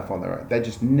good enough on their own. They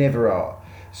just never are.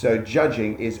 So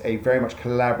judging is a very much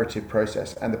collaborative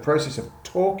process, and the process of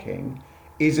talking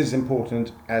is as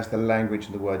important as the language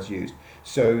and the words used.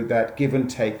 So that give and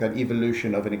take, that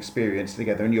evolution of an experience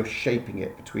together, and you're shaping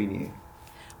it between you.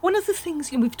 One of the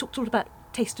things, we've talked all about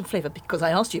taste and flavour because I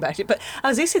asked you about it, but I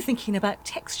was also thinking about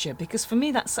texture, because for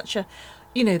me that's such a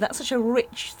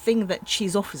rich thing that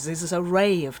cheese offers, is this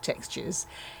array of textures.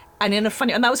 And and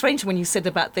that was very interesting when you said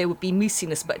about there would be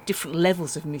moussiness, but different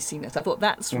levels of moussiness. I thought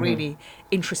that's really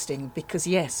interesting because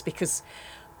I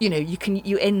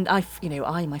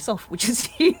myself, which is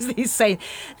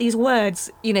these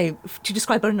words, to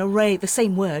describe an array, the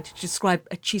same word to describe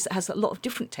a cheese that has a lot of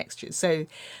different textures. So,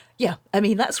 yeah, I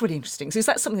mean, that's really interesting. So is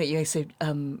that something that you also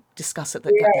discuss at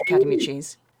the Academy of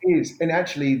Cheese? It is, and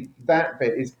actually that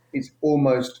bit is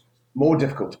almost more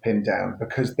difficult to pin down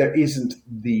because there isn't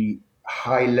the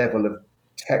high level of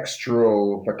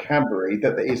textural vocabulary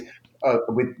that there is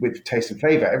with taste and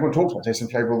flavour. Everyone talks about taste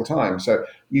and flavour all the time. So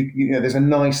there's a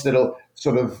nice little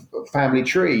sort of family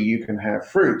tree. You can have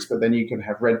fruits, but then you can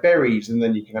have red berries, and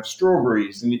then you can have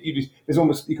strawberries, and you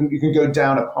can go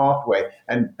down a pathway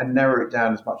and narrow it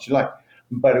down as much as you like.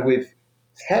 But with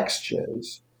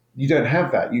textures, you don't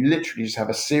have that. You literally just have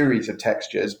a series of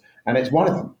textures, and it's one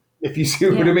of them. if you see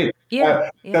what I mean.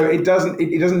 So it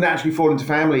doesn't naturally fall into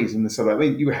families in the sort of, I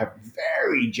mean, you have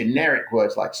very generic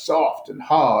words like soft and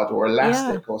hard or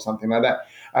elastic or something like that.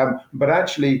 But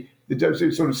actually, the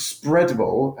sort of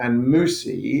spreadable and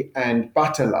moussey and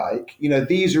butter-like,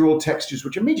 these are all textures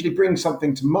which immediately bring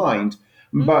something to mind,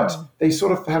 but they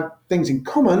sort of have things in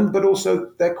common, but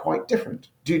also they're quite different.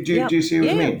 Do you see what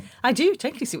I mean? I do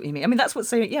totally see what you mean. I mean, that's what's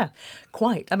so,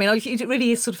 quite. I mean, it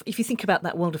really is sort of, if you think about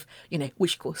that world of,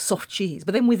 which you call soft cheese,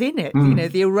 but then within it,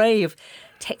 the array of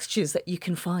textures that you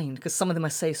can find, because some of them are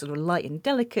so sort of light and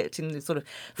delicate and sort of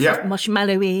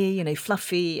marshmallowy,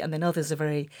 fluffy, and then others are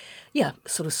very,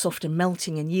 sort of soft and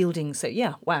melting and yielding. So,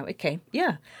 wow, okay,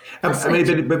 I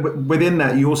mean, but within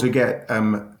that, you also get,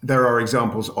 there are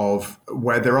examples of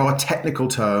where there are technical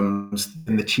terms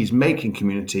in the cheese making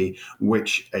community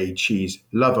which a cheese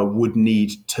lover would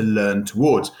need to learn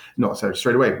towards. Not so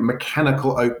straight away.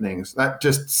 Mechanical openings. That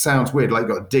just sounds weird, like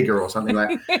you've got a digger or something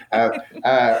like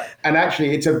that. And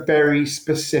actually, it's a very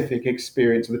specific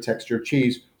experience of the texture of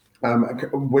cheese,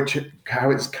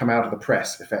 how it's come out of the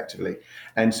press, effectively.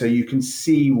 And so you can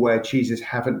see where cheeses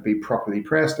haven't been properly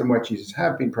pressed and where cheeses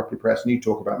have been properly pressed. And you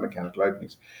talk about mechanical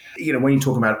openings. When you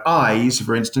talk about eyes,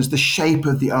 for instance, the shape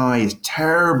of the eye is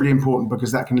terribly important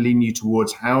because that can lean you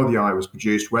towards how the eye was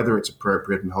produced, whether it's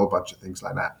appropriate, and a whole bunch of things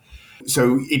like that.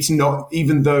 So it's not,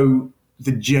 even though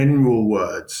the general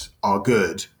words are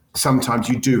good, sometimes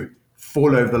you do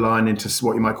fall over the line into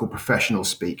what you might call professional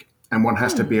speak. And one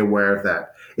has to be aware of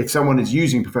that. If someone is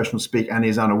using professional speak and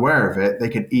is unaware of it, they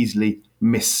can easily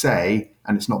missay,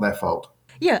 and it's not their fault.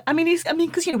 Yeah, I mean,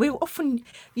 because we often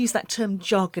use that term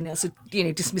jargon as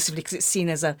dismissively because it's seen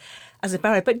as a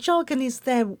barrier. But jargon is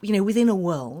there, within a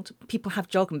world. People have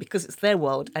jargon because it's their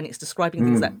world and it's describing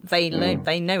things that they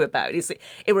know about.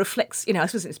 It reflects, I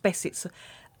suppose it's best. It's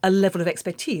a level of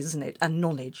expertise, isn't it, and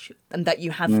knowledge, and that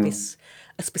you have a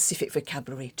specific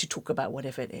vocabulary to talk about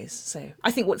whatever it is. So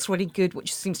I think what's really good,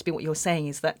 which seems to be what you're saying,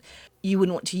 is that you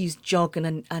wouldn't want to use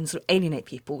jargon and sort of alienate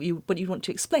people, but you want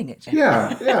to explain it.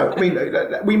 Yeah. I mean,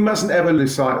 we mustn't ever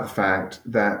lose sight of the fact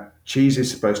that cheese is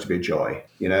supposed to be a joy,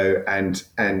 and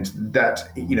that,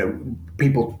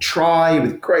 people try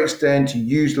with great extent to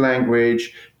use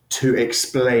language to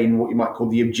explain what you might call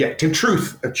the objective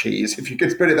truth of cheese, if you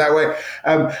could put it that way.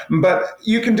 But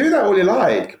you can do that all you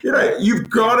like. You've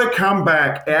got to come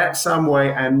back at some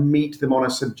way and meet them on a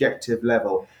subjective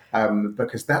level,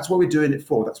 because that's what we're doing it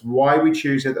for. That's why we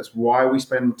choose it. That's why we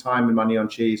spend time and money on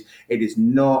cheese. It is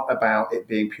not about it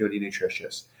being purely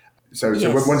nutritious. So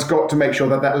one's got to make sure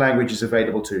that language is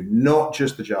available too, not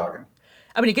just the jargon.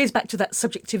 I mean, it goes back to that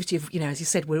subjectivity of, as you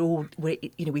said,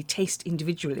 we taste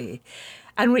individually.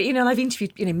 And, I've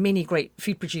interviewed, many great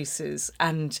food producers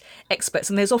and experts,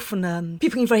 and there's often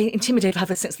people can be very intimidated,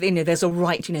 have a sense that, there's a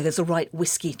right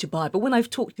whiskey to buy. But when I've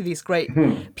talked to these great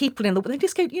people in the world, they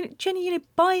just go, Jenny,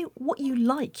 buy what you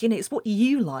like. It's what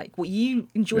you like, what you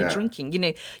enjoy drinking.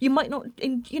 You might not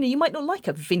like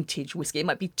a vintage whiskey. It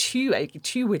might be too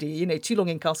woody, too long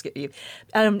in cask for you,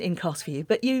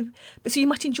 But so you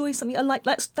might enjoy something I like.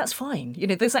 That's fine.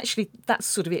 There's actually, that's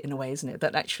sort of it in a way, isn't it?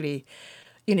 That actually,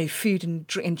 food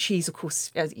and cheese, of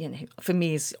course, for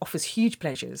me offers huge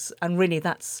pleasures, and really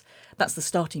that's the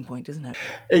starting point, isn't it?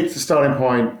 It's the starting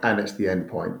point and it's the end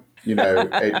point. You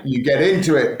get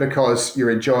into it because you're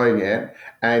enjoying it,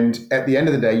 and at the end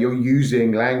of the day, you're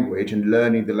using language and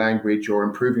learning the language or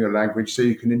improving your language so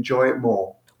you can enjoy it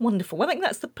more. Wonderful. Well, I think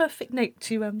that's the perfect note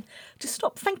to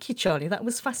stop. Thank you, Charlie. That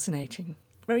was fascinating.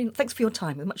 Thanks for your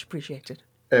time. It was much appreciated.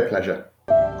 A pleasure.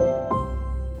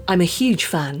 I'm a huge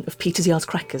fan of Peter's Yard's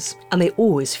crackers, and they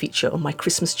always feature on my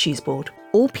Christmas cheese board.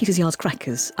 All Peter's Yard's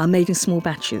crackers are made in small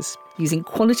batches using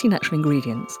quality natural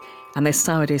ingredients, and their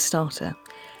sourdough starter,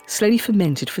 slowly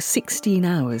fermented for 16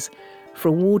 hours for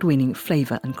award-winning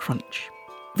flavour and crunch.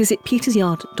 Visit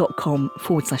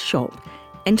petersyard.com/shop,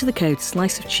 enter the code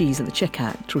SLICEOFCHEESE at the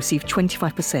checkout to receive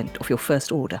 25% off your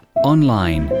first order.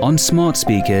 Online, on smart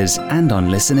speakers, and on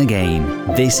Listen Again.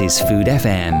 This is Food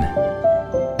FM.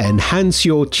 Enhance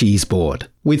your cheese board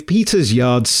with Peter's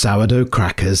Yard sourdough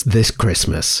crackers this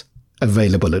Christmas.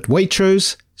 Available at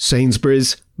Waitrose,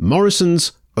 Sainsbury's,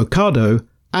 Morrison's, Ocado,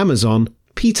 Amazon,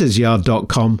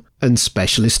 petersyard.com and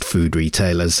specialist food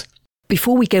retailers.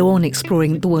 Before we go on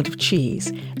exploring the world of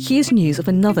cheese, here's news of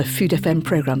another Food FM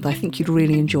programme that I think you'd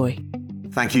really enjoy.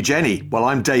 Thank you, Jenny. Well,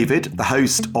 I'm David, the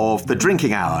host of The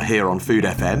Drinking Hour here on Food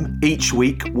FM. Each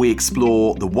week, we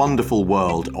explore the wonderful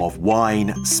world of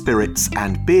wine, spirits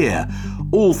and beer,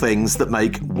 all things that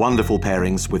make wonderful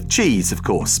pairings with cheese, of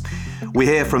course. We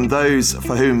hear from those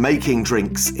for whom making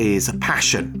drinks is a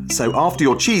passion. So after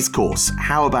your cheese course,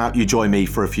 how about you join me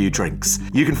for a few drinks?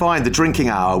 You can find The Drinking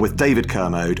Hour with David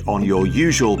Kermode on your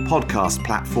usual podcast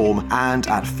platform and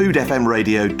at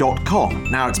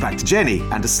foodfmradio.com. Now it's back to Jenny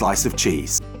and a slice of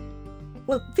cheese.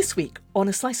 Well, this week on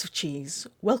A Slice of Cheese,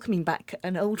 welcoming back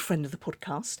an old friend of the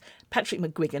podcast, Patrick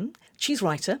McGuigan, cheese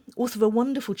writer, author of a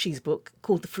wonderful cheese book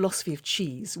called The Philosophy of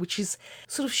Cheese, which is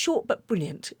sort of short but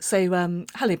brilliant. So,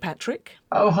 hello, Patrick.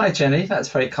 Oh, hi, Jenny. That's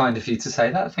very kind of you to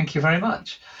say that. Thank you very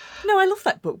much. No, I love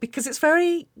that book because it's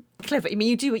very clever. I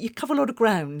mean, you cover a lot of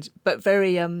ground, but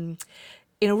very... in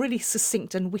a really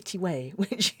succinct and witty way,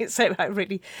 which is so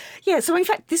really... Yeah, so in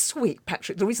fact, this week,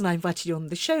 Patrick, the reason I invited you on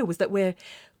the show was that we're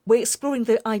exploring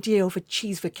the idea of a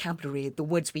cheese vocabulary, the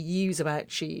words we use about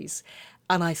cheese.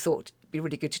 And I thought it'd be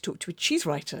really good to talk to a cheese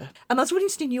writer. And I was really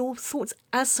interested in your thoughts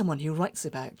as someone who writes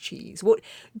about cheese. What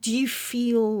do you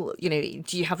feel,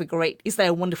 do you have is there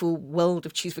a wonderful world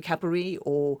of cheese vocabulary,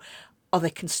 or are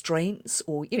there constraints?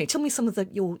 Or, tell me some of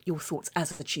your thoughts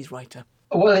as a cheese writer.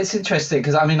 Well, it's interesting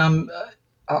because, I mean,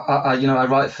 I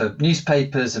write for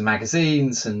newspapers and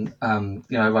magazines and,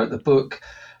 I wrote the book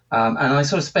and I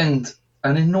sort of spend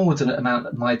an inordinate amount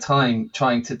of my time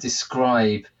trying to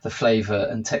describe the flavour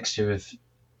and texture of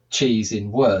cheese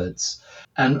in words.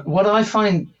 And what I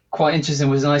find quite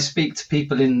interesting was when I speak to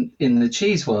people in the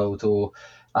cheese world, or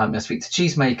I speak to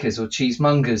cheesemakers or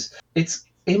cheesemongers, it's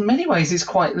in many ways it's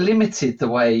quite limited the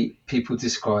way people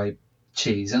describe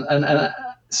cheese. And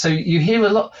so you hear a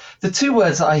lot. The two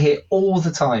words that I hear all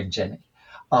the time, Jenny,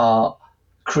 are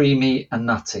creamy and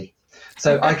nutty.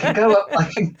 So I can go up.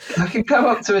 I can go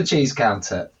up to a cheese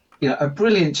counter, a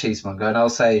brilliant cheesemonger, and I'll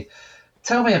say,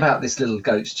 "Tell me about this little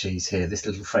goat's cheese here, this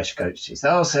little fresh goat's cheese."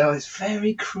 I'll say, "Oh, it's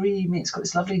very creamy. It's got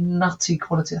this lovely nutty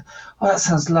quality. Oh, that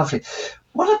sounds lovely.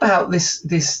 What about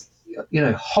this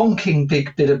honking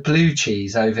big bit of blue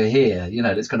cheese over here?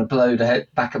 That's going to blow the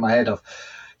back of my head off.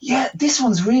 Yeah, this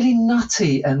one's really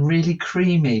nutty and really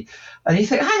creamy." And you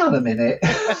think, hang on a minute,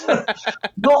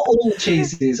 not all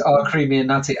cheeses are creamy and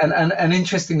nutty. And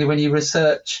interestingly, when you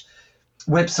research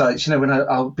websites, when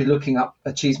I'll be looking up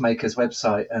a cheesemaker's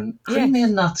website, and creamy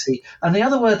and nutty, and the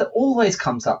other word that always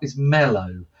comes up is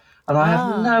mellow. And I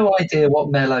have no idea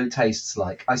what mellow tastes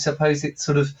like. I suppose it's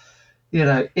sort of,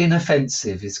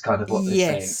 inoffensive is kind of what they're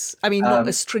saying. Yes, I mean, not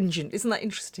astringent. Isn't that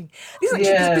interesting?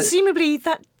 Presumably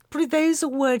that... Probably those are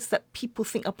words that people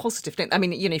think are positive. I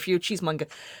mean, if you're a cheesemonger,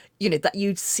 that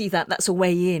you'd see that's a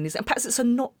way in. And perhaps it's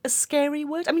not a scary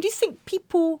word. I mean, do you think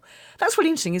people... That's really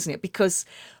interesting, isn't it? Because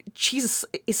cheese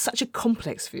is such a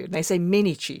complex food. And they say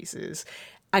many cheeses,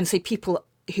 and say people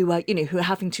who are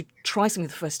having to try something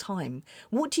for the first time.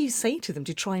 What do you say to them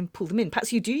to try and pull them in?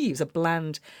 Perhaps you do use a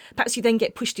bland... Perhaps you then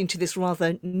get pushed into this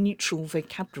rather neutral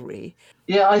vocabulary.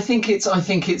 Yeah, I think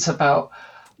it's about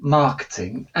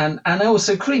marketing, and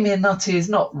also creamy and nutty is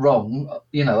not wrong,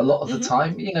 a lot of the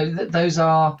time. Those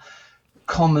are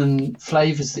common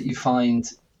flavors that you find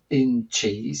in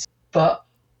cheese, but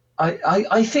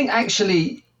I think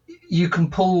actually you can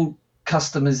pull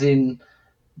customers in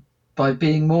by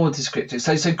being more descriptive.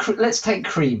 So let's take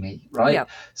creamy, right? Yeah.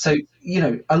 So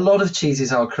a lot of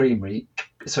cheeses are creamy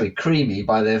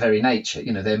by their very nature.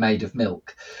 They're made of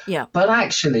milk. Yeah. But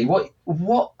actually,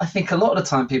 what I think a lot of the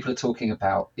time people are talking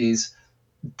about is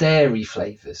dairy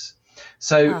flavors.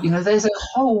 So there's a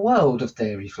whole world of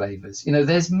dairy flavors.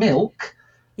 There's milk.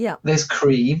 Yeah. There's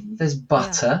cream. There's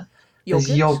butter. Yeah. There's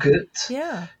yogurt.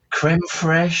 Yeah. Creme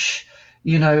fraiche.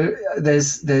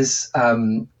 There's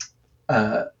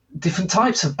different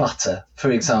types of butter,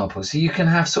 for example. So you can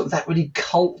have sort of that really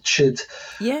cultured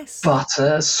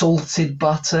butter, salted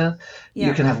butter. Yeah.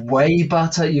 You can have whey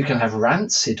butter. You can have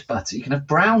rancid butter. You can have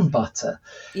brown butter.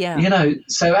 Yeah.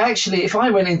 So actually, if I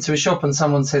went into a shop and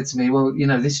someone said to me, well,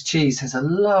 this cheese has a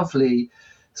lovely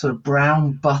sort of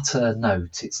brown butter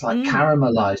note. It's like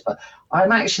caramelized, but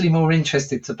I'm actually more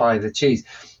interested to buy the cheese.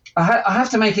 I have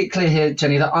to make it clear here,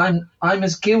 Jenny, that I'm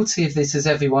as guilty of this as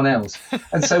everyone else.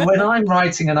 And so when I'm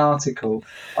writing an article,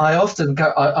 I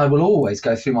will always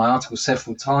go through my article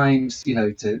several times,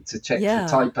 to check for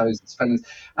typos and spellings.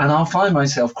 And I'll find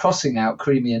myself crossing out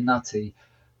creamy and nutty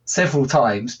several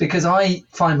times because I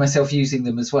find myself using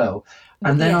them as well.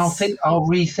 And then I'll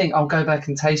rethink, I'll go back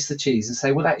and taste the cheese and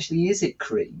say, well, actually, is it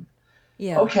cream?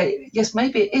 Yeah. Okay, yes,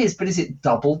 maybe it is, but is it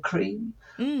double cream?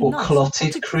 Or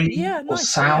clotted cream, or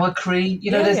sour cream.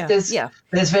 There's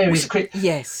various cream.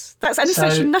 Yes, it's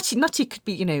actually nutty could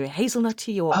be,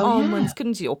 hazelnutty or almonds,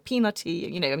 couldn't it, or peanutty.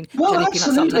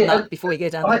 Absolutely. Nut before we go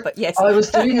down there. But yes, I was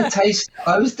doing a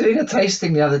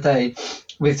tasting the other day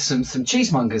with some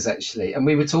cheesemongers actually, and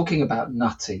we were talking about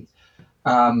nutty,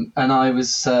 and I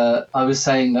was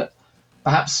saying that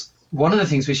perhaps one of the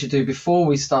things we should do before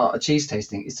we start a cheese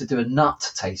tasting is to do a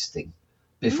nut tasting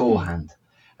beforehand,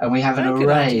 and we have an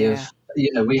array of,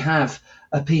 we have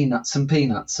some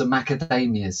peanuts, some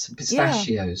macadamias, some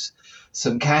pistachios,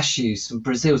 some cashews, some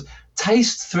Brazils.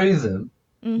 Taste through them,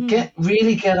 get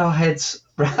our heads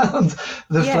around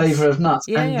the flavour of nuts,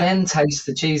 and then taste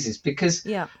the cheeses, because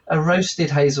a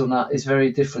roasted hazelnut is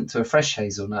very different to a fresh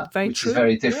hazelnut, which is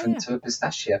very different to a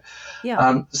pistachio.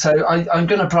 So I'm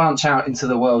going to branch out into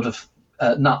the world of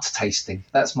nut tasting.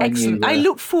 That's my Excellent. new. I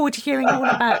look forward to hearing all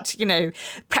about,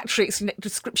 Patrick's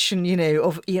description,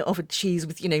 of a cheese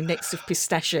with, next of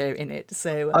pistachio in it.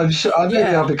 So I'm sure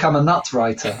maybe I'll become a nut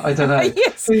writer. I don't know.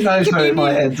 Yes. Who knows where it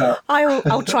might end up?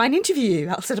 I'll try and interview you.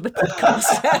 I'll set up a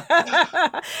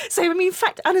podcast. So, in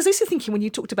fact, and I was also thinking when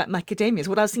you talked about macadamias,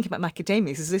 what I was thinking about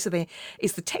macadamias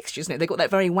is the texture, isn't it? They've got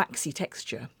that very waxy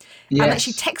texture. Yes. And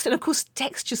actually texture, and of course,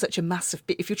 texture is such a massive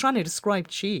bit. If you're trying to describe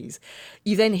cheese,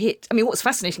 you then hit, what's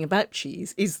fascinating about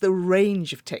cheese is the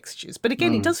range of textures. But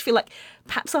again, it does feel like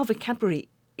perhaps our vocabulary,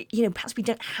 perhaps we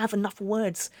don't have enough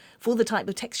words for the type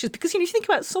of textures. Because, if you think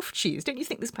about soft cheese, don't you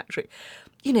think this, Patrick?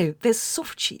 There's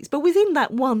soft cheese, but within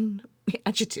that one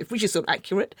adjective, which is sort of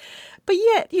accurate, but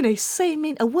yet,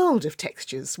 a world of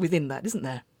textures within that, isn't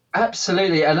there?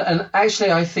 Absolutely. And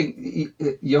actually, I think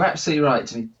you're absolutely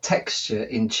right. Texture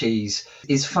in cheese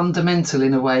is fundamental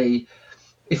in a way.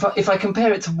 If I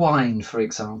compare it to wine, for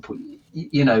example,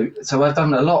 so I've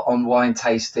done a lot on wine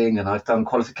tasting, and I've done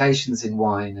qualifications in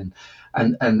wine,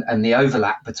 and the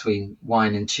overlap between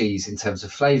wine and cheese in terms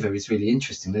of flavour is really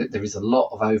interesting. There is a lot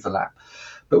of overlap.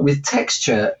 But with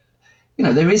texture,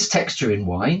 there is texture in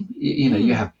wine.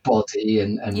 You have body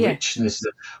and richness.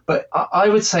 But I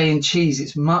would say in cheese,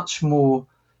 it's much more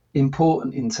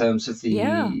important in terms of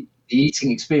the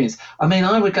eating experience.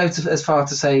 I would go as far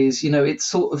to say is, it's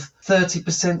sort of 30%,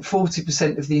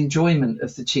 40% of the enjoyment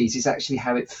of the cheese is actually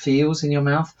how it feels in your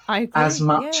mouth, as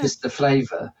much as the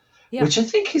flavour, which I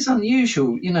think is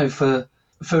unusual,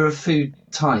 for a food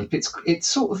type. It's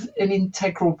sort of an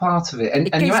integral part of it. And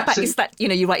you absolutely... It's that,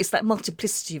 you're right, it's that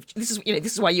multiplicity of, this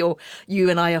is why you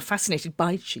and I are fascinated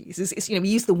by cheese. It's we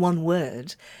use the one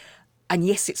word. And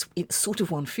yes, it's sort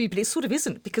of one food, but it sort of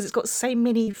isn't, because it's got so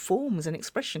many forms and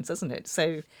expressions, doesn't it?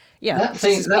 So, that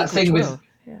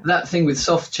thing with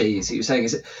soft cheese, you were saying,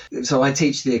 so I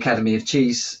teach the Academy of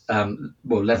Cheese,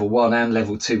 level 1 and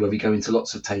level 2, where we go into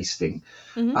lots of tasting.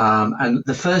 And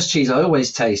the first cheese I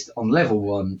always taste on level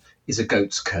 1 is a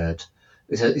goat's curd.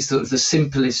 It's sort of the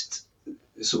simplest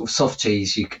sort of soft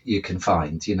cheese you can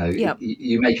find.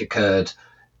 You make a curd,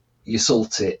 you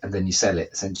salt it, and then you sell it,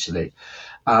 essentially.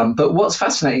 But what's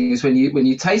fascinating is when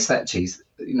you taste that cheese,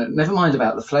 never mind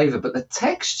about the flavour, but the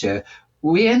texture.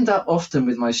 We end up often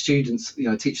with my students,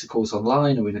 I teach the course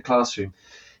online or in a classroom,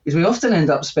 is we often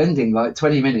end up spending like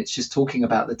 20 minutes just talking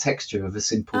about the texture of a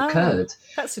simple curd.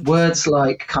 Words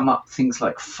come up, things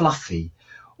like fluffy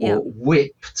or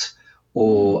whipped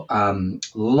or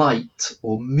light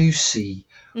or moussey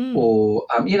or,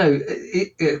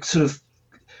 it sort of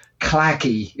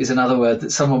claggy is another word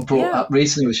that someone brought up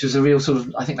recently, which was a real sort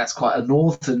of, I think that's quite a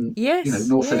northern,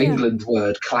 north of England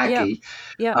word, claggy,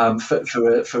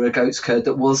 for a goat's curd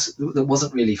that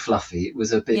wasn't really fluffy. It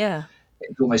was a bit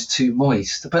almost too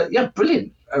moist. But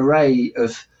brilliant array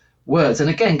of words. And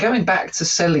again, going back to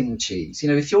selling cheese,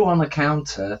 if you're on a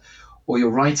counter or you're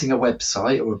writing a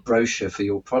website or a brochure for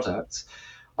your product,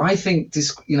 I think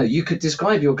you could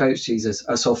describe your goat's cheese as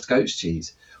a soft goat's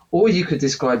cheese. Or you could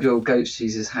describe your goat's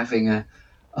cheese as having a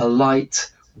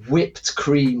light whipped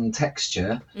cream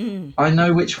texture. I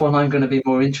know which one I'm going to be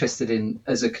more interested in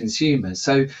as a consumer.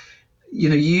 So,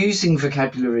 using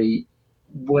vocabulary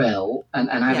well and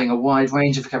having a wide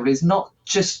range of vocabulary is not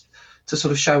just to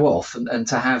sort of show off and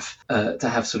to have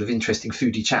sort of interesting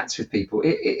foodie chats with people.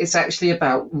 It's actually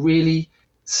about really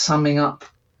summing up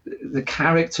the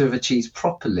character of a cheese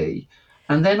properly.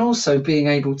 And then also being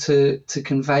able to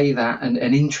convey that and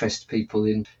interest people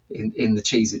in the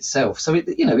cheese itself. So it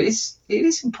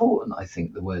is important, I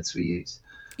think, the words we use.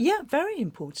 Yeah, very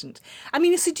important.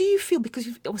 So do you feel, because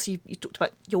you talked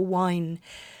about your wine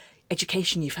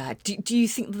education you've had, do you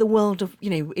think the world of,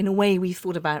 in a way we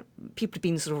thought about, people have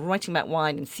been sort of writing about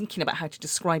wine and thinking about how to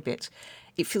describe it,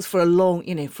 it feels for a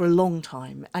long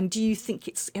time. And do you think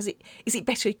is it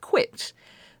better equipped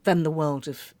than the world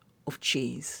of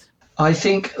cheese? I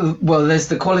think, there's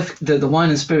the Wine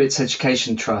and Spirits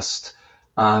Education Trust,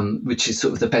 which is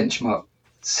sort of the benchmark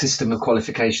system of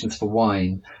qualifications for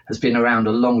wine, has been around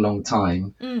a long, long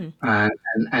time, and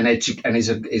is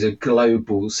a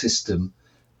global system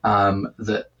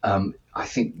that I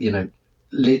think,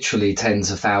 literally tens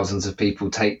of thousands of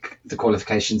people take the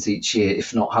qualifications each year,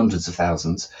 if not hundreds of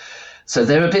thousands. So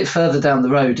they're a bit further down the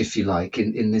road, if you like,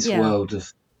 in this world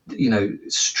of,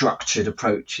 structured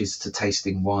approaches to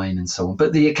tasting wine and so on.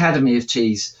 But the Academy of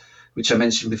Cheese, which I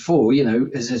mentioned before,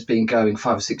 has been going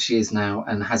 5 or 6 years now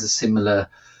and has a similar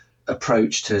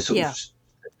approach to sort of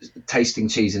tasting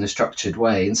cheese in a structured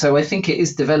way. And so I think it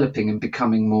is developing and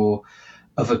becoming more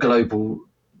of a global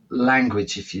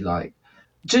language, if you like.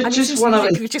 Just one other.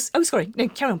 Sorry. No,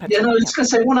 carry on, Patrick. Yeah, no, I was just going to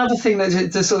say one other thing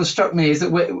that sort of struck me is that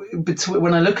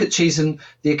when I look at cheese and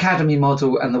the Academy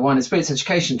model and the Wine and Spirits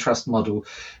Education Trust model,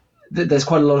 there's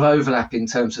quite a lot of overlap in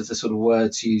terms of the sort of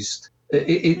words used.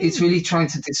 It's really trying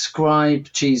to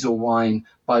describe cheese or wine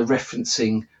by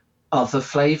referencing other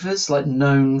flavours, like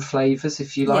known flavours,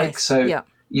 if you like. Yes, so,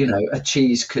 a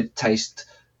cheese could taste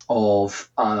of,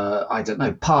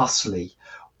 parsley,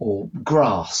 or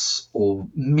grass or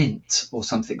mint or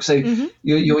something. So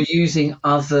you're using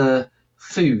other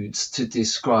foods to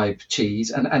describe cheese.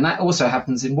 And that also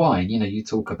happens in wine. You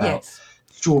talk about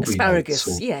strawberry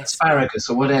asparagus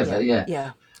or whatever.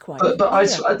 Yeah. Quite.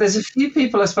 But there's a few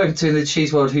people I've spoken to in the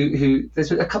cheese world who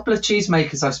there's a couple of cheese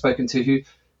makers I've spoken to who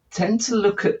tend to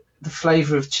look at the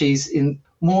flavour of cheese in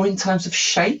terms of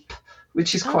shape,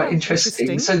 which is quite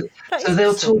interesting. So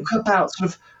they'll talk about sort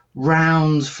of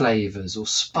round flavours or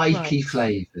spiky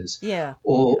flavours,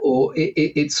 or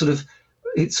it sort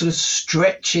of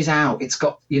stretches out. It's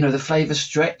got the flavour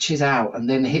stretches out and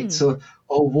then hits a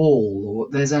wall, or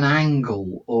there's an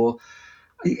angle, or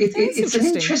it's an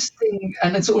interesting,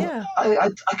 and it's sort of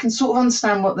I can sort of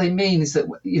understand what they mean. Is that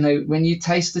when you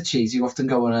taste the cheese, you often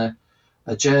go on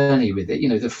a journey with it.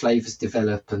 The flavours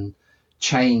develop and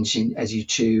change as you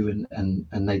chew and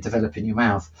they develop in your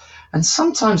mouth. And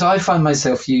sometimes I find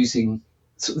myself using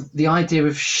sort of the idea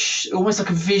of almost like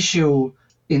a visual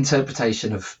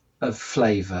interpretation of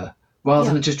flavour,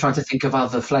 rather than just trying to think of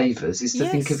other flavours, is to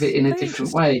think of it in a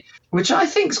different way, which I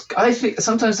think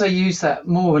sometimes I use that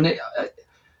more. And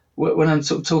when I'm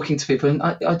sort of talking to people, and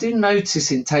I do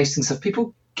notice in tasting stuff,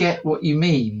 people get what you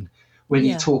mean when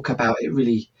you talk about it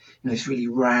really, it's really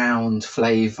round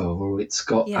flavour, or it's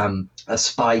got a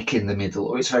spike in the middle,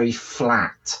 or it's very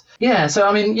flat. Yeah, so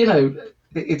I mean,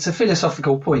 it's a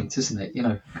philosophical point, isn't it?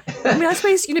 I mean, I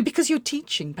suppose, because you're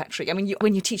teaching, Patrick. I mean,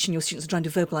 when you're teaching, your students are trying to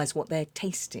verbalise what they're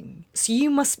tasting. So it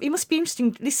must be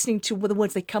interesting listening to the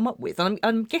words they come up with. And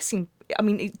I'm guessing, I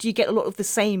mean, do you get a lot of the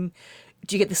same?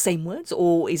 Do you get the same words,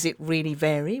 or is it really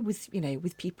vary with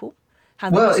people?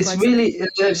 Well, it's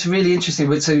really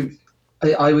interesting. So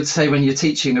I would say when you're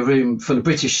teaching a room full of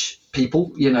British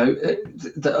people,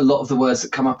 that a lot of the words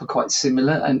that come up are quite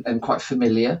similar and quite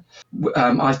familiar.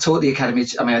 I've taught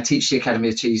I teach the Academy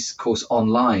of Cheese course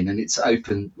online, and it's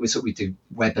open. We do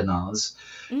webinars,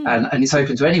 and it's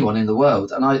open to anyone in the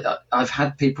world. And I've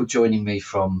had people joining me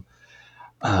from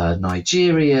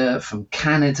Nigeria, from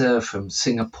Canada, from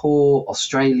Singapore,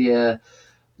 Australia,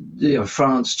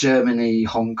 France, Germany,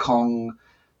 Hong Kong,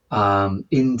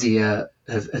 India.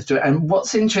 And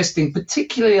what's interesting,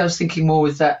 particularly, I was thinking more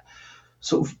with that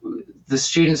sort of the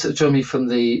students that join me from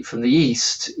the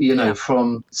East,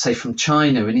 from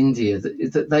China and India,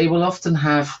 that they will often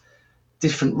have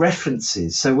different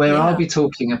references. So where I'll be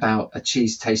talking about a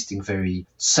cheese tasting very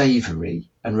savoury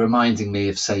and reminding me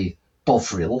of, say,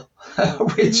 Bovril,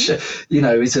 which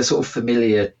is a sort of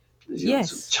familiar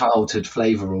childhood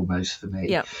flavour almost for me.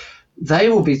 Yeah. They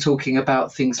will be talking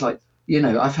about things like,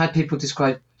 I've had people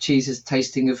describe cheese as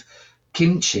tasting of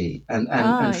kimchi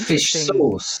and fish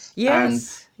sauce, and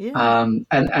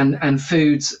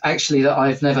foods actually that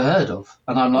I've never heard of,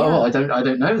 and I'm like, I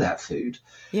don't know that food.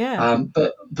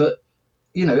 But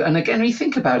and again, when you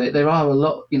think about it, there are a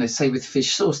lot, say with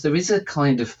fish sauce, there is a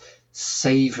kind of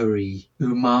savoury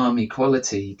umami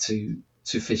quality to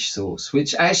fish sauce,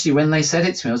 which actually, when they said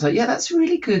it to me, I was like, yeah, that's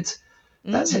really good.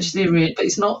 That's actually really, but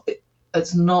it's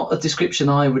not a description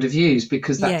I would have used,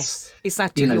 because that's it's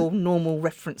not your normal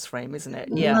reference frame, isn't it?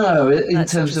 Yeah. No, in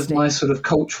terms of my sort of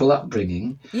cultural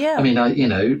upbringing. Yeah. I mean,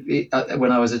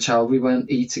 when I was a child, we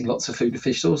weren't eating lots of food with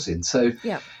fish sauce in, so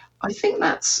I think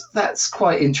that's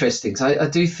quite interesting. So I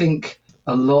do think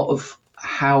a lot of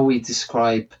how we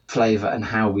describe flavour and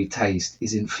how we taste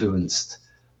is influenced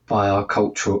by our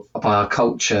culture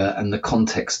and the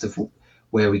context of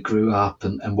where we grew up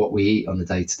and what we eat on a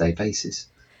day-to-day basis.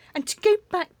 And to go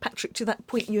back, Patrick, to that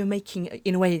point you were making,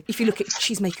 in a way, if you look at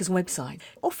Cheesemakers' website,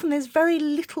 often there's very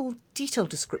little detailed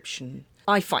description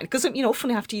I find, because,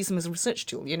 often I have to use them as a research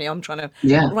tool. I'm trying to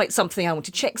write something, I want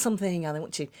to check something, and I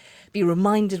want to be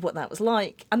reminded what that was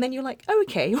like. And then you're like, oh,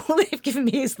 okay, all they've given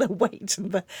me is the weight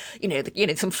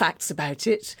and some facts about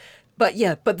it. But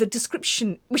the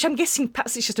description, which I'm guessing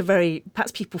perhaps it's just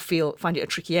perhaps people find it a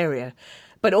tricky area,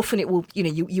 but often it will,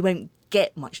 you won't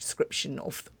get much description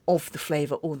of the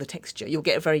flavour or the texture. You'll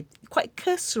get quite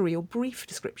cursory or brief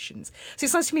descriptions. So it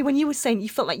sounds to me, when you were saying you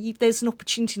felt like there's an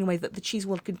opportunity in a way that the cheese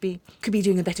world could be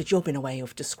doing a better job in a way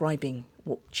of describing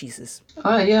what cheese is.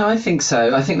 Yeah, I think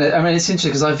so. I think that, it's interesting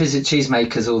because I visit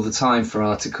cheesemakers all the time for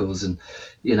articles, and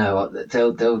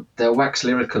they'll wax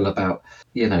lyrical about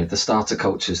the starter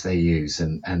cultures they use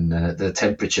and the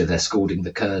temperature they're scalding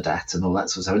the curd at and all that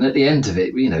sort of stuff. And at the end of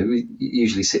it, we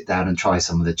usually sit down and try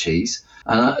some of the cheese.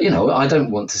 And I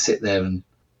don't want to sit there and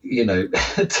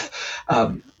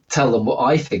tell them what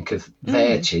I think of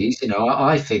their cheese.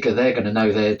 I figure they're going to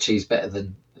know their cheese better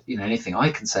than anything I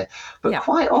can say. But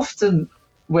quite often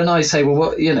when I say, well,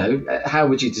 what how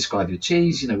would you describe your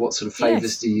cheese? What sort of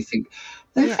flavours do you think?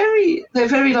 They're very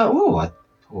like,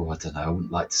 I don't know, I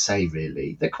wouldn't like to say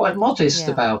really. They're quite modest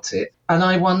about it. And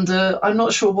I wonder, I'm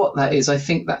not sure what that is. I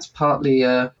think that's partly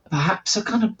perhaps a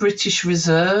kind of British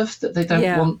reserve that they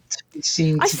don't want to be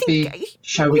seen to be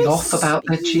showing off about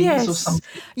their cheese or something.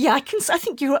 Yeah, I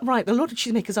think you're right. A lot of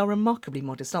cheesemakers are remarkably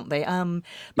modest, aren't they?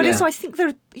 But also I think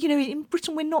they're, in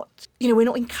Britain we're not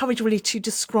encouraged really to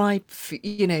describe,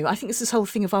 I think it's this whole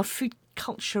thing of our food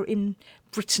culture in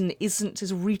Britain isn't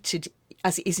as rooted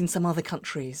as it is in some other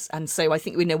countries. And so I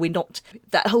think we're not,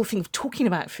 that whole thing of talking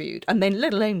about food and then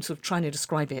let alone sort of trying to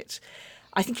describe it,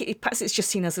 I think perhaps it's just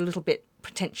seen as a little bit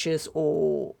pretentious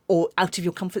or out of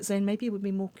your comfort zone, maybe would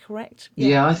be more correct.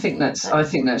 Yeah, I think that's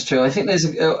true. I think there's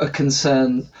a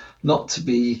concern not to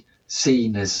be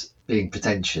seen as being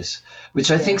pretentious, which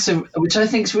I think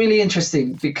is really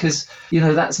interesting because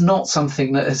that's not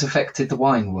something that has affected the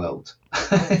wine world.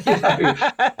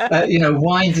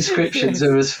 Wine descriptions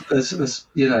are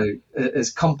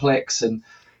as complex and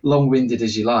long-winded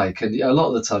as you like, and a lot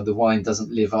of the time the wine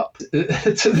doesn't live up to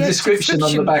the description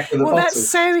on the back of the bottle.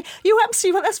 You're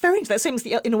absolutely right. That's very that seems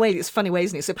in a way it's a funny way,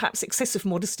 isn't it? So perhaps excessive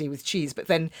modesty with cheese, but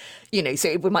then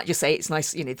so we might just say it's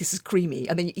nice. This is creamy,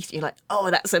 and then you eat, you're like,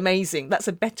 oh, that's amazing. That's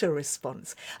a better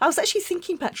response. I was actually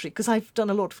thinking, Patrick, because I've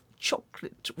done a lot of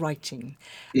chocolate writing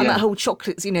and that whole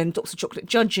chocolates, and lots of chocolate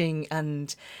judging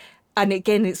and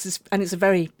again, it's a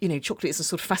very, chocolate is a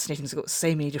sort of fascinating. It's got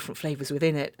so many different flavours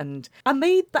within it. And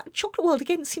that chocolate world,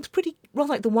 again, seems pretty,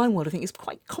 rather like the wine world, I think, is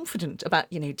quite confident about,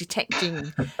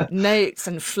 detecting notes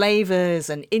and flavours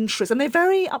and interests. And they're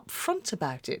very upfront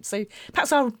about it. So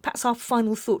perhaps our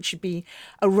final thought should be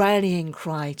a rallying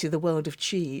cry to the world of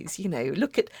cheese.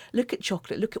 Look at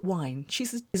chocolate, look at wine.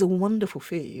 Cheese is a wonderful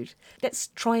food. Let's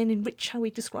try and enrich how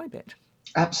we describe it.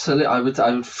 Absolutely, I would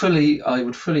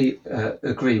fully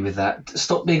agree with that.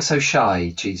 Stop being so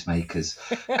shy, cheesemakers.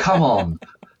 Come on,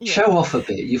 show off a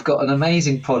bit. You've got an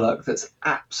amazing product that's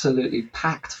absolutely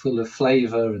packed full of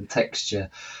flavour and texture.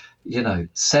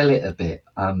 Sell it a bit.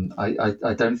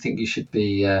 I don't think you should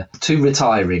be too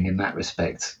retiring in that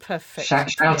respect. Perfect.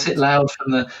 Shout it loud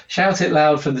from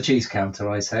the cheese counter,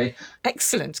 I say.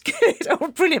 Excellent. Good. Oh,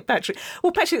 brilliant, Patrick.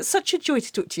 Well, Patrick, it's such a joy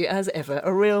to talk to you as ever.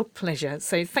 A real pleasure.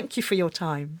 So thank you for your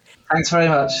time. Thanks very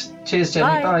much. Cheers,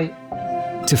 Jenny.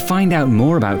 Bye. To find out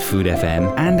more about Food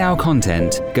FM and our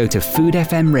content, go to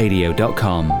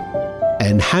foodfmradio.com.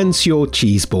 Enhance your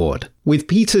cheese board with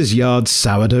Peter's Yard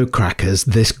sourdough crackers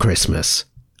this Christmas.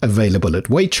 Available at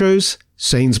Waitrose,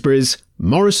 Sainsbury's,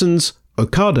 Morrison's,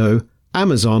 Ocado,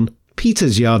 Amazon,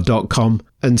 petersyard.com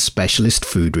and specialist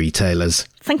food retailers.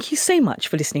 Thank you so much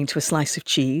for listening to A Slice of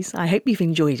Cheese. I hope you've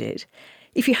enjoyed it.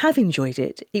 If you have enjoyed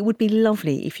it, it would be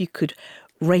lovely if you could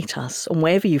rate us on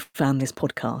wherever you've found this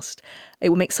podcast. It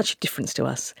will make such a difference to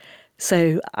us.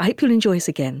 So I hope you'll enjoy us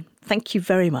again. Thank you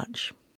very much.